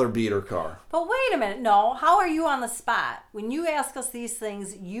on another beater car. But wait a minute. No, how are you on the spot? When you ask us these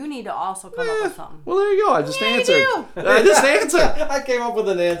things, you need to also come up with something. Well, there you go. I just Yeah, you answered. do. I just answered. Oh, I came up with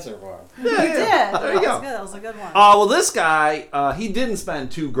an answer for him. Yeah, You yeah. did. There you That was go. good. That was a good one. Well, this guy, he didn't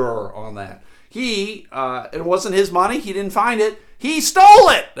spend $2,000 on that. It wasn't his money. He didn't find it. He stole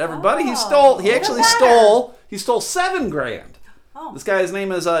it. Everybody, he stole. He even actually better. stole. He stole $7,000. Oh. This guy's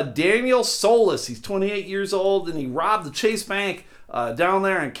name is Daniel Solis. He's 28 years old, and he robbed the Chase Bank down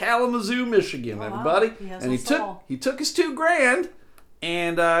there in Kalamazoo, Michigan. wow. Everybody, He has and no he soul. took his $2,000.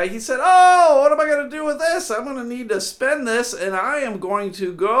 And he said, "Oh, what am I going to do with this? I'm going to need to spend this, and I am going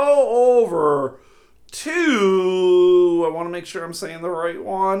to go over to. I want to make sure I'm saying the right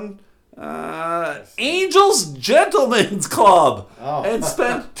one. Angels Gentlemen's Club, Oh. and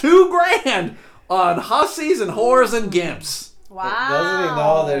spent $2,000 on hussies and whores and gimps." Wow. Doesn't he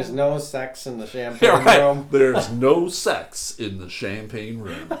know there's no sex in the champagne Yeah, right. room? There's no sex in the champagne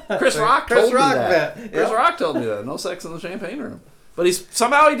room. Chris Rock Chris told Rock me that. bet. Chris Yep. Rock told me that. No sex in the champagne room. But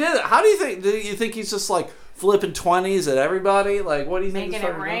somehow he did it. How do you think? Do you think he's just like flipping 20s at everybody? Like, what do you think? Making he's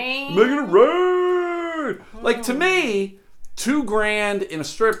it fucking doing? rain? Making it rain. Like to me, $2,000 in a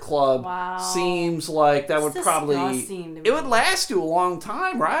strip club Wow. seems like that would It's probably. disgusting to It me. would last you a long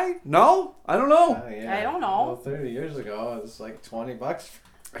time, right? No, I don't know. Oh, yeah. I don't know. Well, 30 years ago, it was like $20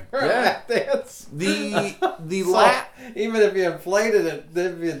 for Yeah. a lap dance. The So, lap. even if you inflated it,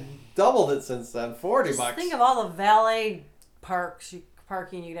 if you doubled it since then, $40. Just think of all the valet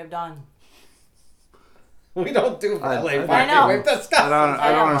parking you could have done. We don't do valet I parking. know. We've discussed I don't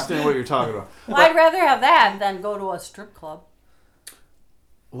this. understand what you're talking about. Well, I'd rather have that than go to a strip club.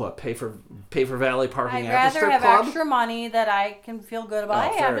 What, pay for valet parking I'd at the rather strip have club? extra money that I can feel good about.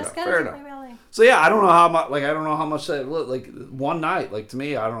 Oh, Hey, fair I'm just enough, gonna fair take my enough. valet. So yeah, I don't know how much. Like, I don't know how much that. Like, one night, like, to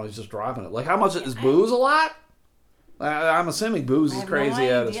me, I don't know. He's just driving it. Like, how much is booze? A lot. I'm assuming booze I is have crazy no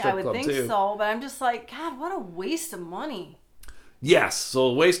at a idea. strip I would club think too. so, but I'm just like, God, what a waste of money. Yes, so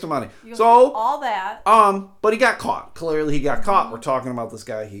a waste of money. You So all that. but he got caught. Clearly, he got caught. We're talking about this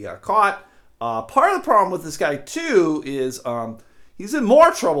guy. He got caught. Part of the problem with this guy too is he's in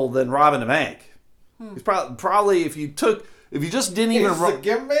more trouble than robbing a bank. He's probably if you just didn't even He's the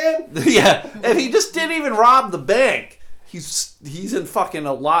Gimp Man? yeah, if he just didn't even rob the bank, he's in fucking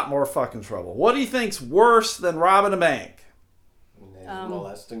a lot more fucking trouble. What do you think's worse than robbing a bank?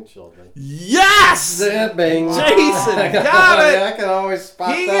 Molesting children. Yes! Bing. Jason got it. I can always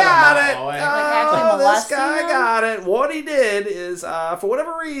spot He that got a it. mile away. actually Oh, this molesting guy them? got it. What he did is, for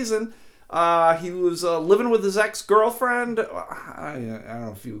whatever reason, he was living with his ex-girlfriend. I don't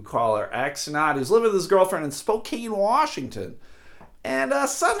know if you would call her ex or not. He was living with his girlfriend in Spokane, Washington. And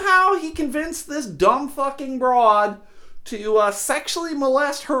somehow he convinced this dumb fucking broad to sexually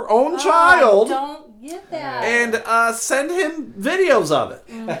molest her own child I don't get that. and send him videos of it.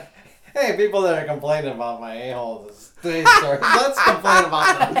 Hey, people that are complaining about my a-hole story, let's complain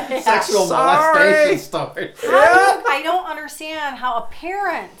about the sexual Sorry. molestation story. I don't understand how a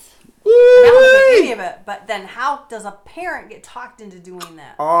parent. I don't think any of it, but then how does a parent get talked into doing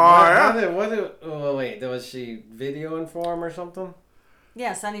that? Wait, was she videoing for him or something?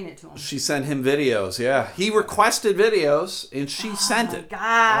 Yeah, sending it to him. She sent him videos, yeah. He requested videos, and she sent it.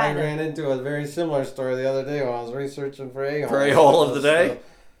 I God. ran into a very similar story the other day when I was researching for a-hole. For A-hole of the day?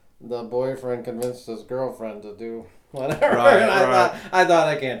 The boyfriend convinced his girlfriend to do whatever. Right, and right. I thought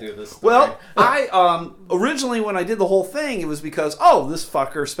I can't do this story. Well, I originally when I did the whole thing, it was because this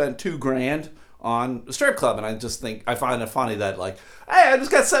fucker spent $2,000 on a strip club, and I find it funny that like, hey, I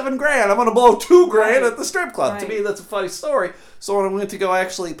just got $7,000, I'm gonna blow $2,000 at the strip club. To Right. me, that's a funny story. So when I went to go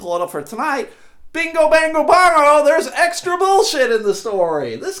actually pull it up for tonight, bingo, bango, bongo, there's extra bullshit in the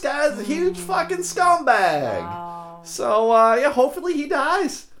story. This guy's a huge fucking scumbag. Wow. So hopefully he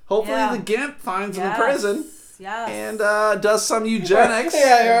dies. Hopefully Yeah. the Gimp finds him in prison. Yes. And does some eugenics.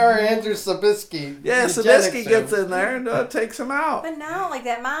 Yeah, or Andrew Sabisky. Yeah, Sabisky gets in there and takes him out. But now, like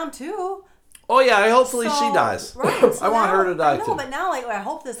that mom too. Oh yeah, hopefully she So- dies. Right. So I want now- her to die I know, too. but now, like, I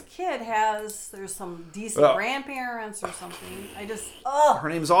hope this kid there's some decent Well- grandparents or something. Her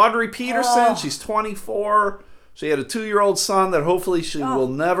name's Audrey Peterson. Ugh. She's 24. She had a 2-year-old son that hopefully she will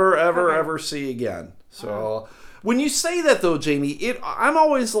never, ever, ever see again. So when you say that though, Jamie, I'm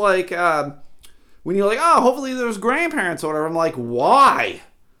always like, when you're like, hopefully there's grandparents or whatever. I'm like, why?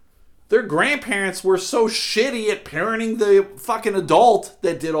 Their grandparents were so shitty at parenting the fucking adult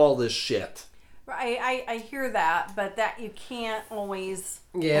that did all this shit. I hear that, but that you can't always.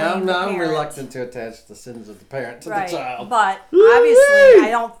 Yeah, blame the I'm parent. reluctant to attach the sins of the parent to Right, the child. but obviously, I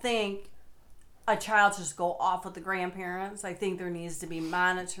don't think a child should just go off with the grandparents. I think there needs to be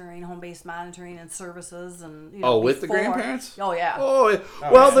monitoring, home-based monitoring and services, and With the before- grandparents? Oh yeah. Oh, yeah.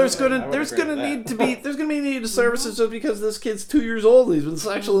 Well, yeah, there's I gonna would there's agree gonna with need that. to be there's gonna be needed services just because this kid's 2 years old and he's been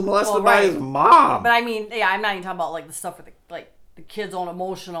sexually molested Well, by right. his mom. But I mean, yeah, I'm not even talking about like the stuff for the kid's own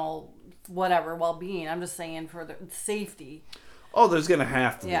emotional whatever well-being. I'm just saying for the safety. Oh, there's gonna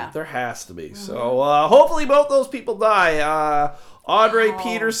have to be. Yeah. There has to be. So hopefully both those people die. Audrey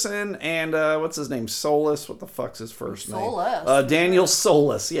Peterson and what's his name? Solis. What the fuck's his first name? Solis. Daniel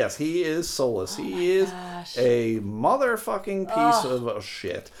Solis. Yes, he is Solis. He is gosh. a motherfucking piece of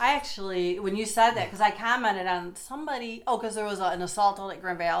shit. I actually, when you said that, because I commented on somebody, because there was an assault out at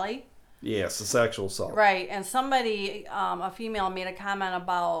Grand Valley. Yes, a sexual assault. Right, and somebody, a female, made a comment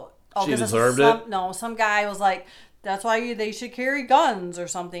about. She 'cause deserved it? No, some guy was like, "That's why they should carry guns or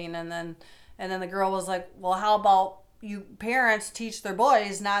something," and then the girl was like, "Well, how about you parents teach their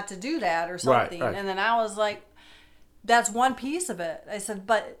boys not to do that or something?" right. And then I was like, "That's one piece of it." I said,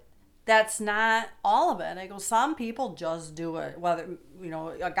 "But that's not all of it." I go, "Some people just do it, whether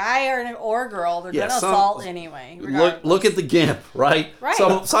a guy or a girl, they're Yeah, gonna assault anyway." Look at the Gimp, right? Right.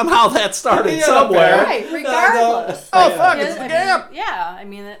 So somehow that started Yeah, somewhere. Right, regardless. Oh fuck, it's I the mean, Gimp. yeah, I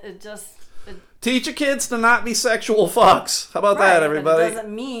mean, it just. Teach your kids to not be sexual fucks. How about that, But everybody? it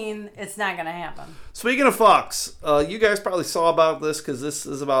doesn't mean it's not going to happen. Speaking of fucks, you guys probably saw about this because this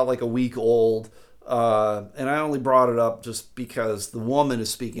is about like a week old. And I only brought it up just because the woman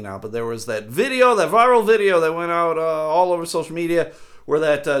is speaking out. But there was that video, that viral video that went out all over social media where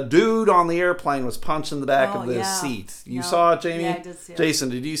that dude on the airplane was punching the back of the yeah. seat. You No. saw it, Jamie? Yeah, I did see it. Jason,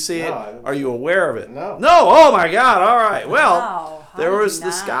 did you see No, it? I didn't Are see you it. aware of it? No. No? Oh my God. All right. Well, Wow. How there did was you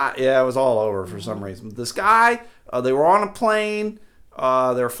this not? guy. Yeah, it was all over for some reason. This guy, they were on a plane. They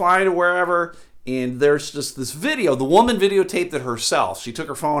were flying to wherever. And there's just this video. The woman videotaped it herself. She took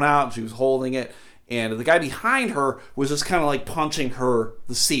her phone out and she was holding it. And the guy behind her was just kind of like punching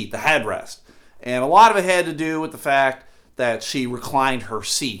the seat, the headrest. And a lot of it had to do with the fact that she reclined her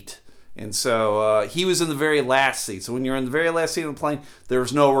seat. And so he was in the very last seat. So when you're in the very last seat of the plane,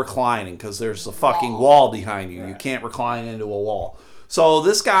 there's no reclining because there's a fucking wall behind you. You can't recline into a wall. So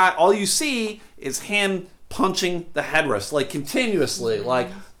this guy, all you see is him punching the headrest, like continuously. Like,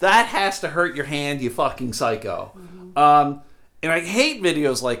 that has to hurt your hand, you fucking psycho. And I hate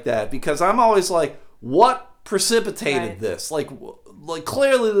videos like that because I'm always like, what precipitated Right. this? Like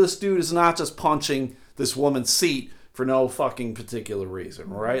clearly this dude is not just punching this woman's seat for no fucking particular reason,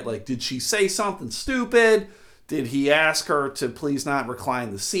 right? Like, did she say something stupid? Did he ask her to please not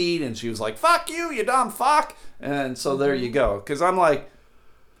recline the seat? And she was like, fuck you, you dumb fuck. And so there you go. Because I'm like,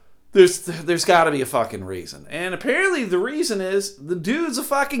 there's got to be a fucking reason. And apparently the reason is the dude's a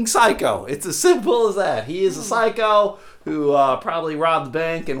fucking psycho. It's as simple as that. He is a psycho who probably robbed the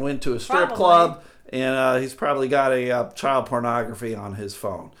bank and went to a strip Probably. club. And he's probably got a child pornography on his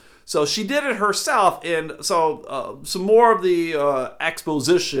phone. So she did it herself. And so some more of the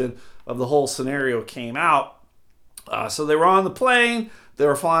exposition of the whole scenario came out. So they were on the plane. They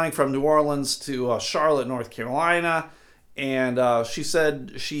were flying from New Orleans to Charlotte, North Carolina. And she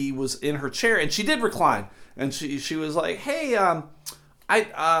said she was in her chair, and she did recline. And she was like, "Hey,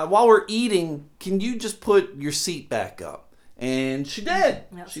 while we're eating, can you just put your seat back up?" And she did.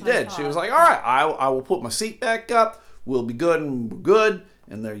 That's She what I did. She thought. was like, "All right, I will put my seat back up. We'll be good, and we're good."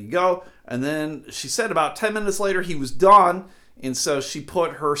 And there you go. And then she said about 10 minutes later he was done, and so she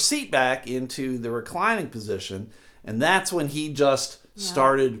put her seat back into the reclining position, and that's when he just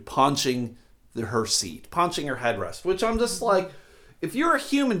started punching her seat, punching her headrest, which I'm just like, if you're a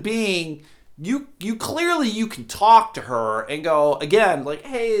human being, you clearly you can talk to her and go, again, like,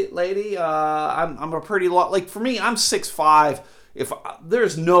 hey lady, I'm a pretty lot, like for me, I'm 6'5". If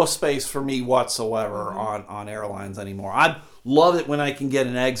there's no space for me whatsoever on airlines anymore. I love it when I can get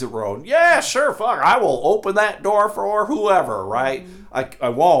an exit row. And yeah, sure, fuck, I will open that door for whoever, right? I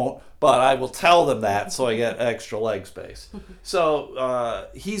won't, but I will tell them that so I get extra leg space. So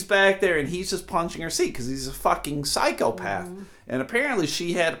he's back there and he's just punching her seat because he's a fucking psychopath. And apparently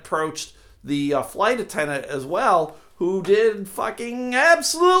she had approached the flight attendant as well, who did fucking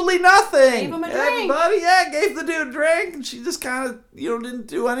absolutely nothing. Gave him a drink. Everybody, gave the dude a drink, and she just kind of, didn't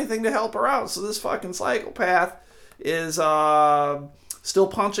do anything to help her out. So this fucking psychopath is still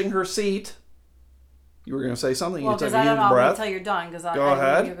punching her seat. You were going to say something? Well, You took because a I don't huge know breath. until you're done. Because Go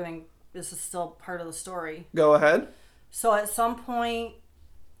ahead. You're going. This is still part of the story. Go ahead. So at some point,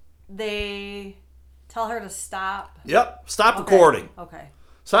 they tell her to stop. Yep. Stop Okay. recording. Okay.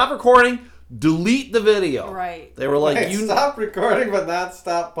 Stop recording. Delete the video. Right. They were like, Wait, stop recording but not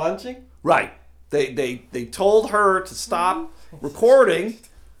stop punching? Right. They told her to stop recording,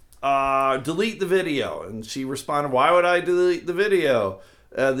 delete the video. And she responded, why would I delete the video?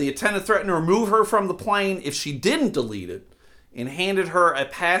 The attendant threatened to remove her from the plane if she didn't delete it, and handed her a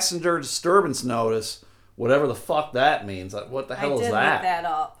passenger disturbance notice, whatever the fuck that means. What the hell I is did that? look that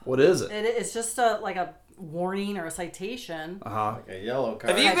up. What is it? It's just like a warning or a citation. Uh-huh. Like a yellow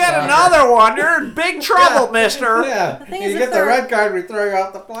card. If you get another one, you're in big trouble, mister. Yeah. The thing You is, get if the they're- red card, we throw you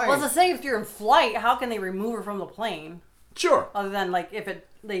off the plane. Well, it's the same if you're in flight. How can they remove her from the plane? Sure. Other than like if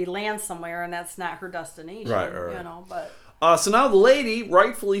they land somewhere and that's not her destination. Right. But So now the lady,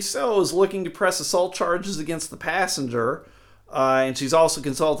 rightfully so, is looking to press assault charges against the passenger, and she's also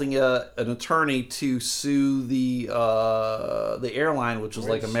consulting an attorney to sue the airline, which was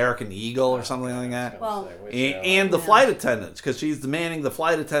like American Eagle or something like that, Well- and the flight attendants, because she's demanding the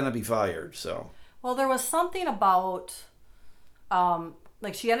flight attendant be fired. So well, there was something about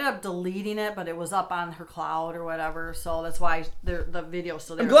like she ended up deleting it, but it was up on her cloud or whatever. So that's why the video's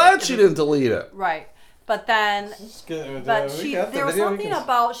still there. I'm glad Like, she it- didn't delete it. Right. But then, there but was something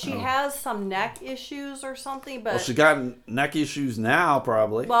about she has some neck issues or something. But Well, she got neck issues now,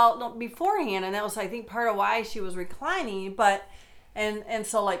 probably. well, no, beforehand, and that was I think part of why she was reclining. But and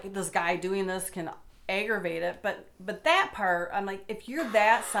so like this guy doing this can aggravate it. But that part, I'm like, if you're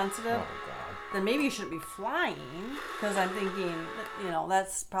that sensitive, then maybe you shouldn't be flying. Because I'm thinking,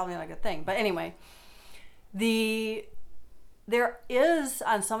 that's probably like a thing. But anyway, there is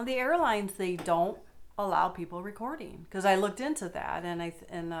on some of the airlines they don't allow people recording, because I looked into that, and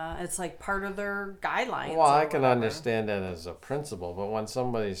it's like part of their guidelines. Well, I or can whatever. understand that as a principle, but when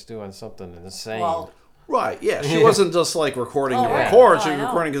somebody's doing something insane, Well, Right, yeah. She wasn't just like recording to right. record. Oh, She I was know.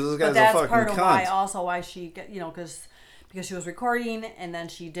 recording because this But guy's that's a fucking part of why, cunt. also why she, because she was recording and then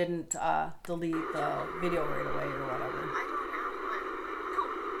she didn't delete the video right away or whatever.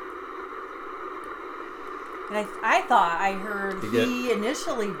 And I thought I heard You he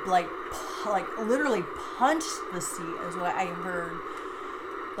initially like literally punched the seat is what I heard.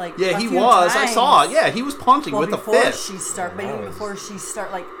 Like Yeah, a he few was. I times. saw it. Yeah, he was punching with a before fist. she start, but even before she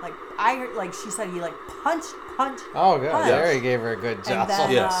start, like I heard, like she said, he like punched. oh, good. punch. There he gave her a good And jostle.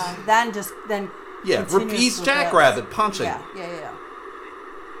 then, Yes. then Yeah, continues repeats with Jackrabbit this. punching. Yeah.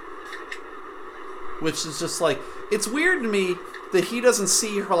 Which is just like, it's weird to me that he doesn't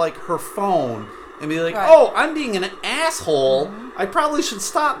see her, like, her phone and be like, Right. oh, I'm being an asshole. I probably should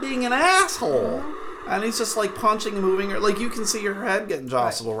stop being an asshole. And he's just like punching and moving her. Like, you can see her head getting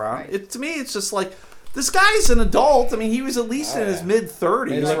jostled around. right. To me, it's just like, this guy's an adult. I mean, he was at least in his yeah.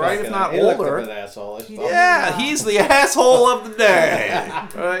 mid-30s, He looked right? like If not he looked older. a bit asshole-ish. Yeah, he's the asshole of the day.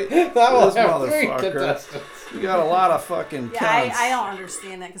 Right? That was This have three motherfucker. contestants. You got a lot of fucking cunts. Yeah, I don't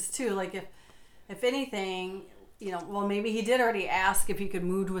understand that because too, like if anything, well, maybe he did already ask if he could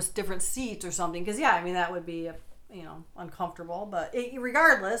move to a different seat or something. Because I mean that would be uncomfortable. But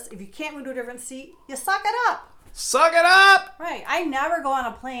regardless, if you can't move to a different seat, you suck it up. Suck it up! Right. I never go on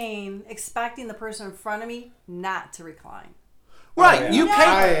a plane expecting the person in front of me not to recline. Right, Oh, yeah. you I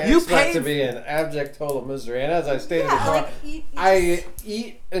paid. You expect paid. to be in abject total misery, and as I stated Yeah, before, like you I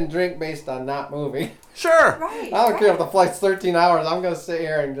eat and drink based on not moving. Sure. right. I don't care if the flight's 13 hours. I'm gonna sit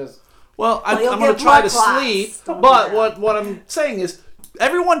here and just. Well, I'm you'll going get to try to blood clots. sleep, Don't but do that. what I'm saying is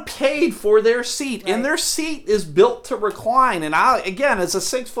everyone paid for their seat, and Right. their seat is built to recline. And again, as a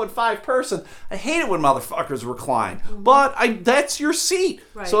 6'5" person, I hate it when motherfuckers recline. But that's your seat.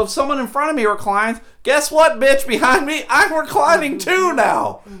 Right. So if someone in front of me reclines, guess what, bitch? Behind me, I'm reclining too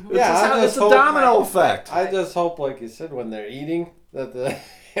now. It's, Yeah, just I how- just it's a hope- domino effect. I just hope, like you said, when they're eating, that the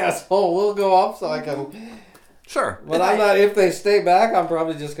asshole will go up so I can. Sure. But I'm not. If they stay back, I'm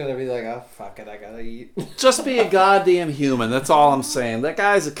probably just gonna be like, oh fuck it, I gotta eat. Just be a goddamn human. That's all I'm saying. That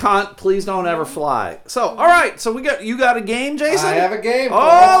guy's a cunt. Please don't ever fly. So, all right. So you got a game, Jason? I have a game.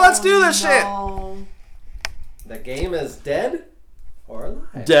 Oh, let's do this shit. No. The game is dead or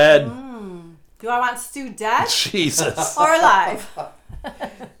alive. Dead. Do I want Stu dead Jesus. or alive?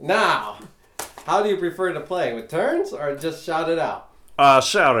 Now, how do you prefer to play? With turns or just shout it out?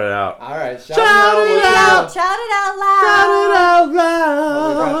 Shout it out. All right, shout, Shout it it out. out. Shout it out loud. out We've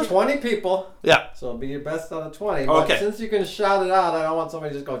loud. got 20 people, Yeah. so it'll be your best out of 20. But Okay. since you can shout it out, I don't want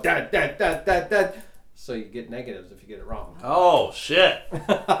somebody to just go dead, dead, dead, dead, dead. So you get negatives if you get it wrong. Oh, shit.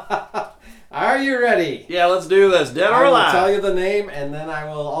 Are you ready? Yeah, let's do this. Dead I or will alive? tell you the name, and then I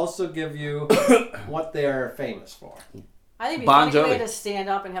will also give you what they are famous for. I think it'd be Bon funny if we Jovi. had to stand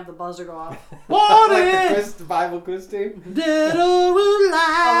up and have the buzzer go off. What Like the is quiz, Bible quiz team. dead or Oh wait,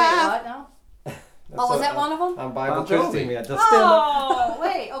 alive? what now? Oh, was that one of them? On Bible Bon quiz Jovi. team, yeah. Just stand up. Oh,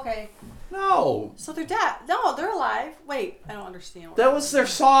 wait, okay. No. So they're dead. No, they're alive. Wait, I don't understand. What That was their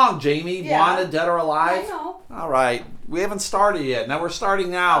song, Jamie. Yeah. Wanted, Dead or I Alive? know. All right. We haven't started yet. Now we're starting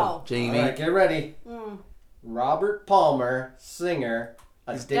now, Oh. Jamie. All right, get ready. Robert Palmer, singer,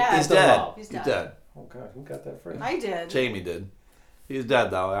 Addicted dead. He's to dead. Love. He's He's dead. dead. Oh God, who got that first? I did. Jamie did. He's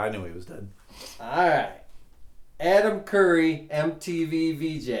dead, though. I knew he was dead. All right. Adam Curry, MTV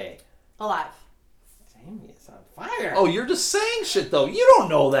VJ. Alive. Jamie is on fire. Oh, you're just saying shit, though. You don't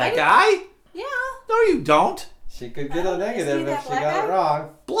know that I guy. Yeah. No, you don't. She could get a Is negative he that if she black got it guy?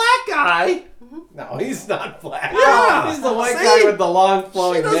 wrong. Black guy. No, he's not black. Yeah. He's the white See? guy with the long She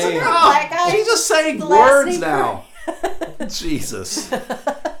flowing doesn't mane. know. Black guy. She's just saying The last words name now. Jesus.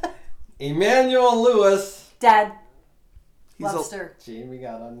 Emmanuel Lewis. Dead. He's a, Webster. Jamie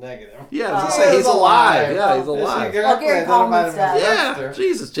got a negative. yeah, I was gonna Oh. say he's He's alive. alive. Yeah, he's Yes, you alive. correctly Gary Coleman's identified him as Yeah, Webster.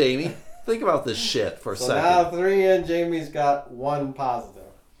 Jesus, Jamie. Think about this shit for a So second. now 3 in, Jamie's got 1 positive.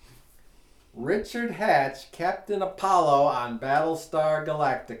 Richard Hatch, Captain Apollo on Battlestar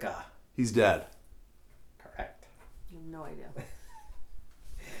Galactica. He's dead. Correct. I have no idea.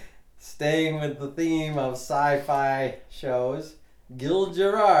 Staying with the theme of sci-fi shows, Gil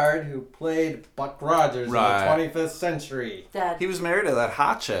Gerard, who played Buck Rogers Right. in the 25th century. Dead. He was married to that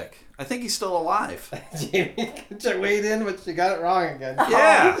hot chick. I think he's still alive. Jamie weighed in, but she got it wrong again.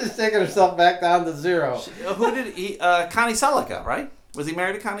 Yeah. She's just taking herself back down to 0. Who did he? Connie Selica, right? Was he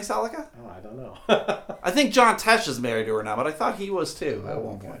married to Connie Selica? Oh, I don't know. I think John Tesh is married to her now, but I thought he was too at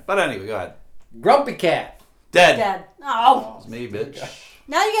one point. But anyway, go ahead. Grumpy Cat. Dead. Dead. Oh. It's me, bitch.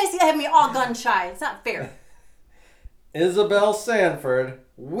 Now you guys have me all gun shy. It's not fair. Isabel Sanford,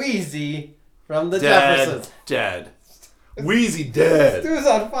 Wheezy from the Dead. Jeffersons. Dead. Wheezy dead. Dude's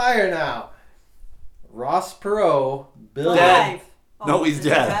on fire now. Ross Perot, Bill. Dead. Alive. No, he's is he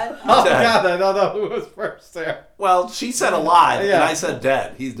dead. Oh Dead. God, I don't know who was first there. Well, she said alive, and Yeah. I said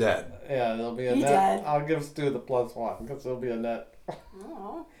dead. He's dead. Yeah, there'll be a He net. dead. I'll give Stu the +1 because there'll be a net.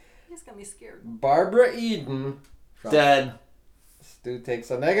 Oh, he's got me scared. Barbara Eden. From Dead. Stu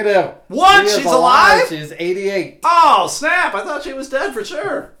takes a negative. What? She is She's alive? She's 88. Oh, snap. I thought she was dead for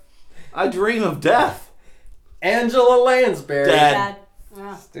sure. I dream of death. Angela Lansbury. Dead. Dad.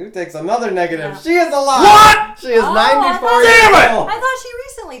 Yeah. Stu takes another negative. Yeah. She is alive. What? She is Oh, 94 I years thought- Damn it! old. I thought she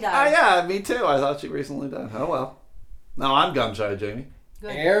recently Oh, died. yeah, me too. I thought she recently died. Oh, well. No, I'm gun shy, Jamie.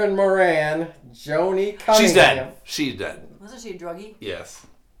 Good. Aaron Moran, Joni Cunningham. She's dead. She's dead. Wasn't she a druggie? Yes.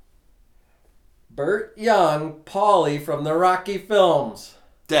 Burt Young, Paulie from the Rocky films.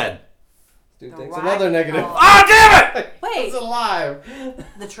 Dead. Stu The takes Rock- another negative. Oh. Oh, damn it! Wait. He's alive.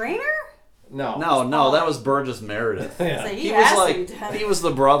 The trainer? No. No, that was Burgess Meredith. Yeah. So He has was to be like, dead. he was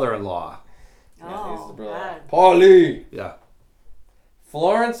the brother-in-law. Yeah, he's Oh, the brother. God. Paulie. Yeah.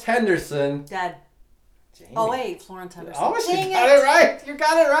 Florence Henderson. Dead. Jamie. Oh, wait. Florence Henderson. Oh, she Dang got it right. You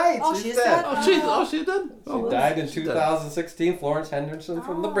got it right. Oh, She's she's dead. dead? Oh, she did? She Oh, died in she's dead. 2016. Florence Henderson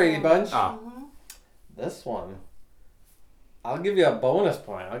from the Oh. Brady Bunch. Ah. This one, I'll give you a bonus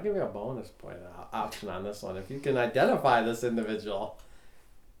point. I'll give you a bonus point option on this one if you can identify this individual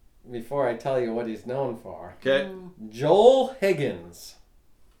before I tell you what he's known for. Okay. Joel Higgins.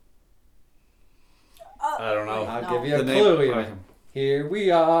 I don't know. I'll No. give you a The name- clue even. Here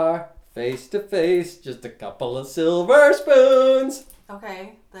we are, face to face, just a couple of silver spoons.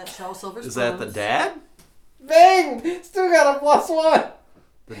 Okay. That show Silver Is that the Spoons. dad? Bing! Still got a +1.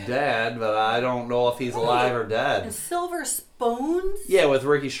 The dad, but I don't know if he's alive or And dead. Silver Spoons? Yeah, with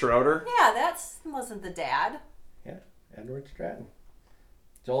Ricky Schroeder. Yeah, that's wasn't the dad. Yeah, Edward Stratton.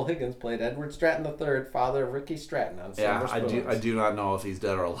 Joel Higgins played Edward Stratton III, father of Ricky Stratton on Yeah, Silver Spoons. I do not know if he's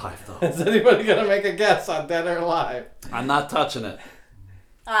dead or alive though. Is anybody gonna make a guess on dead or alive? I'm not touching it.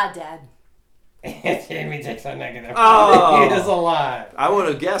 Dad. Jamie takes a negative. Oh. He is alive. I would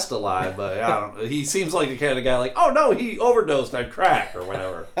have guessed alive, but I don't know. He seems like the kind of guy like, oh no, he overdosed on crack or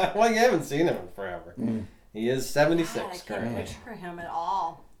whatever. Well, you haven't seen him in forever. He is God, I 76 can't currently. picture him at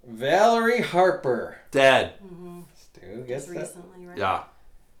all. Valerie Harper. Dead. Stu gets Just that. recently, right? Yeah.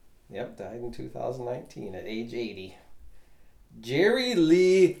 Yep, died in 2019 at age 80. Jerry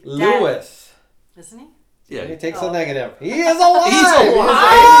Lee Lewis. Isn't he? Yeah. He takes Oh. a negative. He is alive. He's He is alive. 84.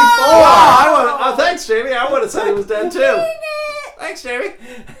 Wow, thanks, Jamie. I would have said he was dead too. Thanks, Jamie.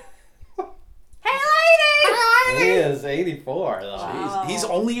 Hey, lady! He is 84 though. Wow. He's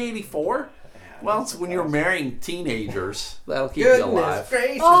only 84? Well, it's when you're marrying teenagers. That'll keep you Goodness alive. gracious,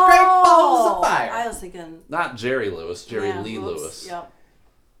 great balls of I fire. was thinking. Not Jerry Lewis, Jerry yeah, Lee whoops, Lewis. Yep.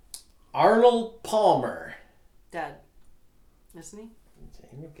 Arnold Palmer. Dead. Isn't he?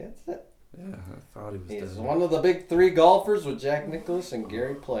 Jamie gets it. Yeah, I thought he was He's dead. one of the big three golfers with Jack Nicklaus and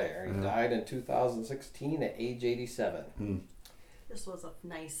Gary Player. He died in 2016 at age 87. This was a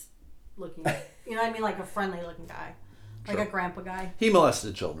nice looking, you know what I mean? Like a friendly looking guy. Like Sure. a grandpa guy, He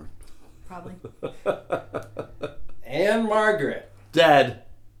molested children. probably. Anne Margaret. Dead.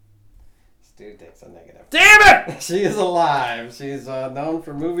 Stu takes a negative. Damn it! She is alive. She's known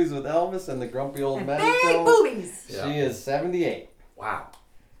for movies with Elvis and the Grumpy Old And Men big films. boobies! Yeah. She is 78. Wow.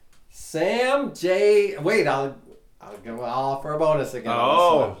 Sam J. Wait, I'll offer a bonus again. on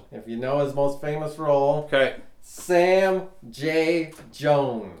Oh. this one. If you know his most famous role, Okay. Sam J.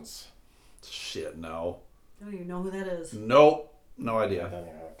 Jones. Shit, no. I don't even know who that is. Nope. No I idea. don't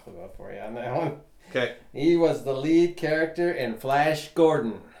even have a clue for you on that one. Okay. He was the lead character in Flash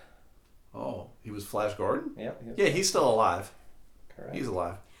Gordon. Oh, he was Flash Gordon? Yep. He was Yeah, he's still alive. correct. He's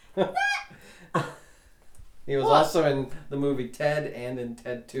alive. He was also in the movie Ted and in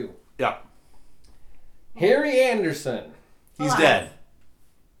Ted 2. Yeah. Harry Anderson. He's Alive. dead.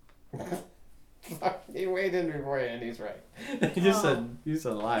 He waited before you, and he's right. You said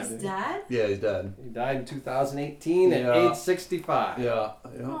alive. His didn't you? dad? Yeah, he's dead. He died in 2018 at Yeah. age 65. Yeah.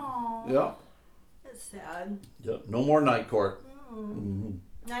 Yeah. Aww. Yeah. That's sad. Yeah. No more night court.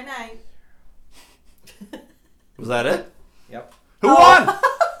 Night night. Was that it? Yep. Who won?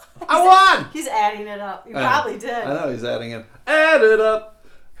 I won! He's adding it up. You I know. probably did. I know he's adding it. Add it up.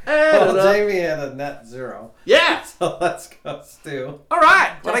 Add it Well, up. Jamie had a net 0. Yeah. So let's go, Stu. All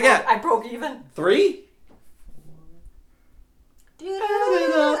right. What'd I get? I broke even. 3?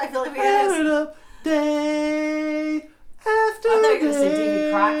 I feel like we had Add it this. up. Day after I thought you were gonna say day. Davy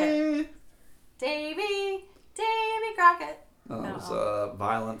Crockett. Davy Crockett. It was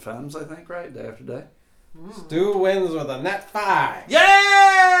Violent Femmes, I think, right? Day After Day. Stu wins with a net 5. Yay!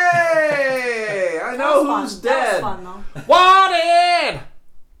 I know who's dead. That was fun, though. Wanted!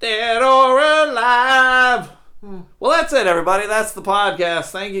 Dead or alive! Well, that's it, everybody. That's the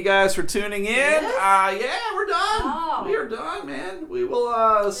podcast. Thank you guys for tuning in. Yeah, we're done. Oh. We are done, man. We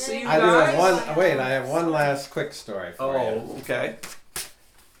will see you I guys. I have one last quick story for you. Oh, okay.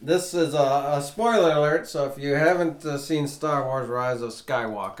 This is a spoiler alert, so if you haven't seen Star Wars Rise of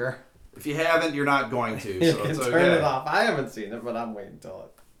Skywalker, If you haven't, you're not going to, you so can it's turn okay. it off. I haven't seen it, but I'm waiting till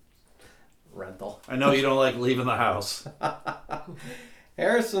it rental. I know you don't like leaving the house.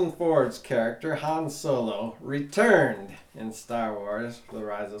 Harrison Ford's character, Han Solo, returned in Star Wars The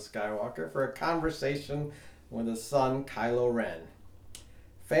Rise of Skywalker for a conversation with his son, Kylo Ren.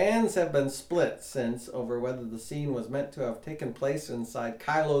 Fans have been split since over whether the scene was meant to have taken place inside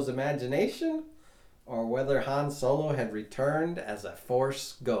Kylo's imagination or whether Han Solo had returned as a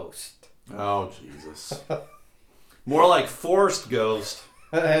Force ghost. Oh, Jesus. More like forced ghost.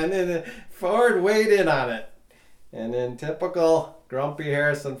 And then Ford weighed in on it. And in typical grumpy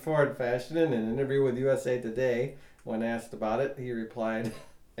Harrison Ford fashion, in an interview with USA Today, when asked about it, he replied,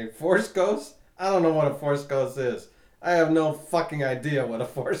 "A Force ghost? I don't know what a Force ghost is. I have no fucking idea what a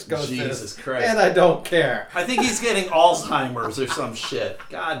Force ghost is. Jesus Christ. And I don't care." I think he's getting Alzheimer's or some shit.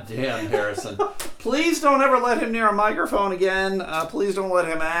 God damn, Harrison. Please don't ever let him near a microphone again. Please don't let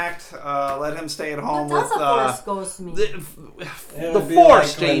him act. Let him stay at home What with does a Force ghost mean? It the would be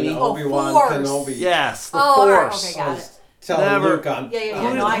Force, like when Jamie. Obi-Wan Force. Kenobi Yes, the Oh, alright, Force. okay, got it. telling Never- Luke on. Yeah,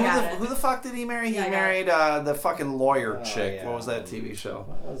 Who, no, I who got the, it. who the fuck did he marry? Yeah, I He got married the fucking lawyer Oh, chick. yeah. What was that TV show?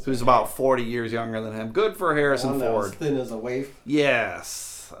 What was Who's it? about 40 years younger than him. Good for Harrison One that was Ford. thin as a waif. Yes.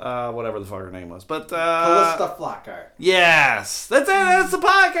 Whatever the fuck her name was. But, Callista Flockhart. yes. That's it. That's the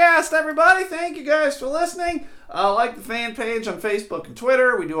podcast, everybody. Thank you guys for listening. Like the fan page on Facebook and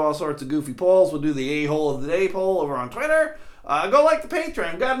Twitter. We do all sorts of goofy polls. We'll do the A-hole of the day poll over on Twitter. Go like the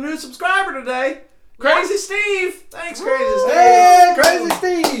Patreon. Got a new subscriber today. Crazy Steve. Thanks, Crazy Steve. Hey, Crazy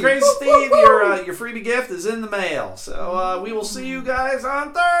Steve! Crazy Steve, your freebie gift is in the mail. So we will see you guys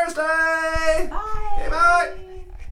on Thursday. Bye. Okay, bye.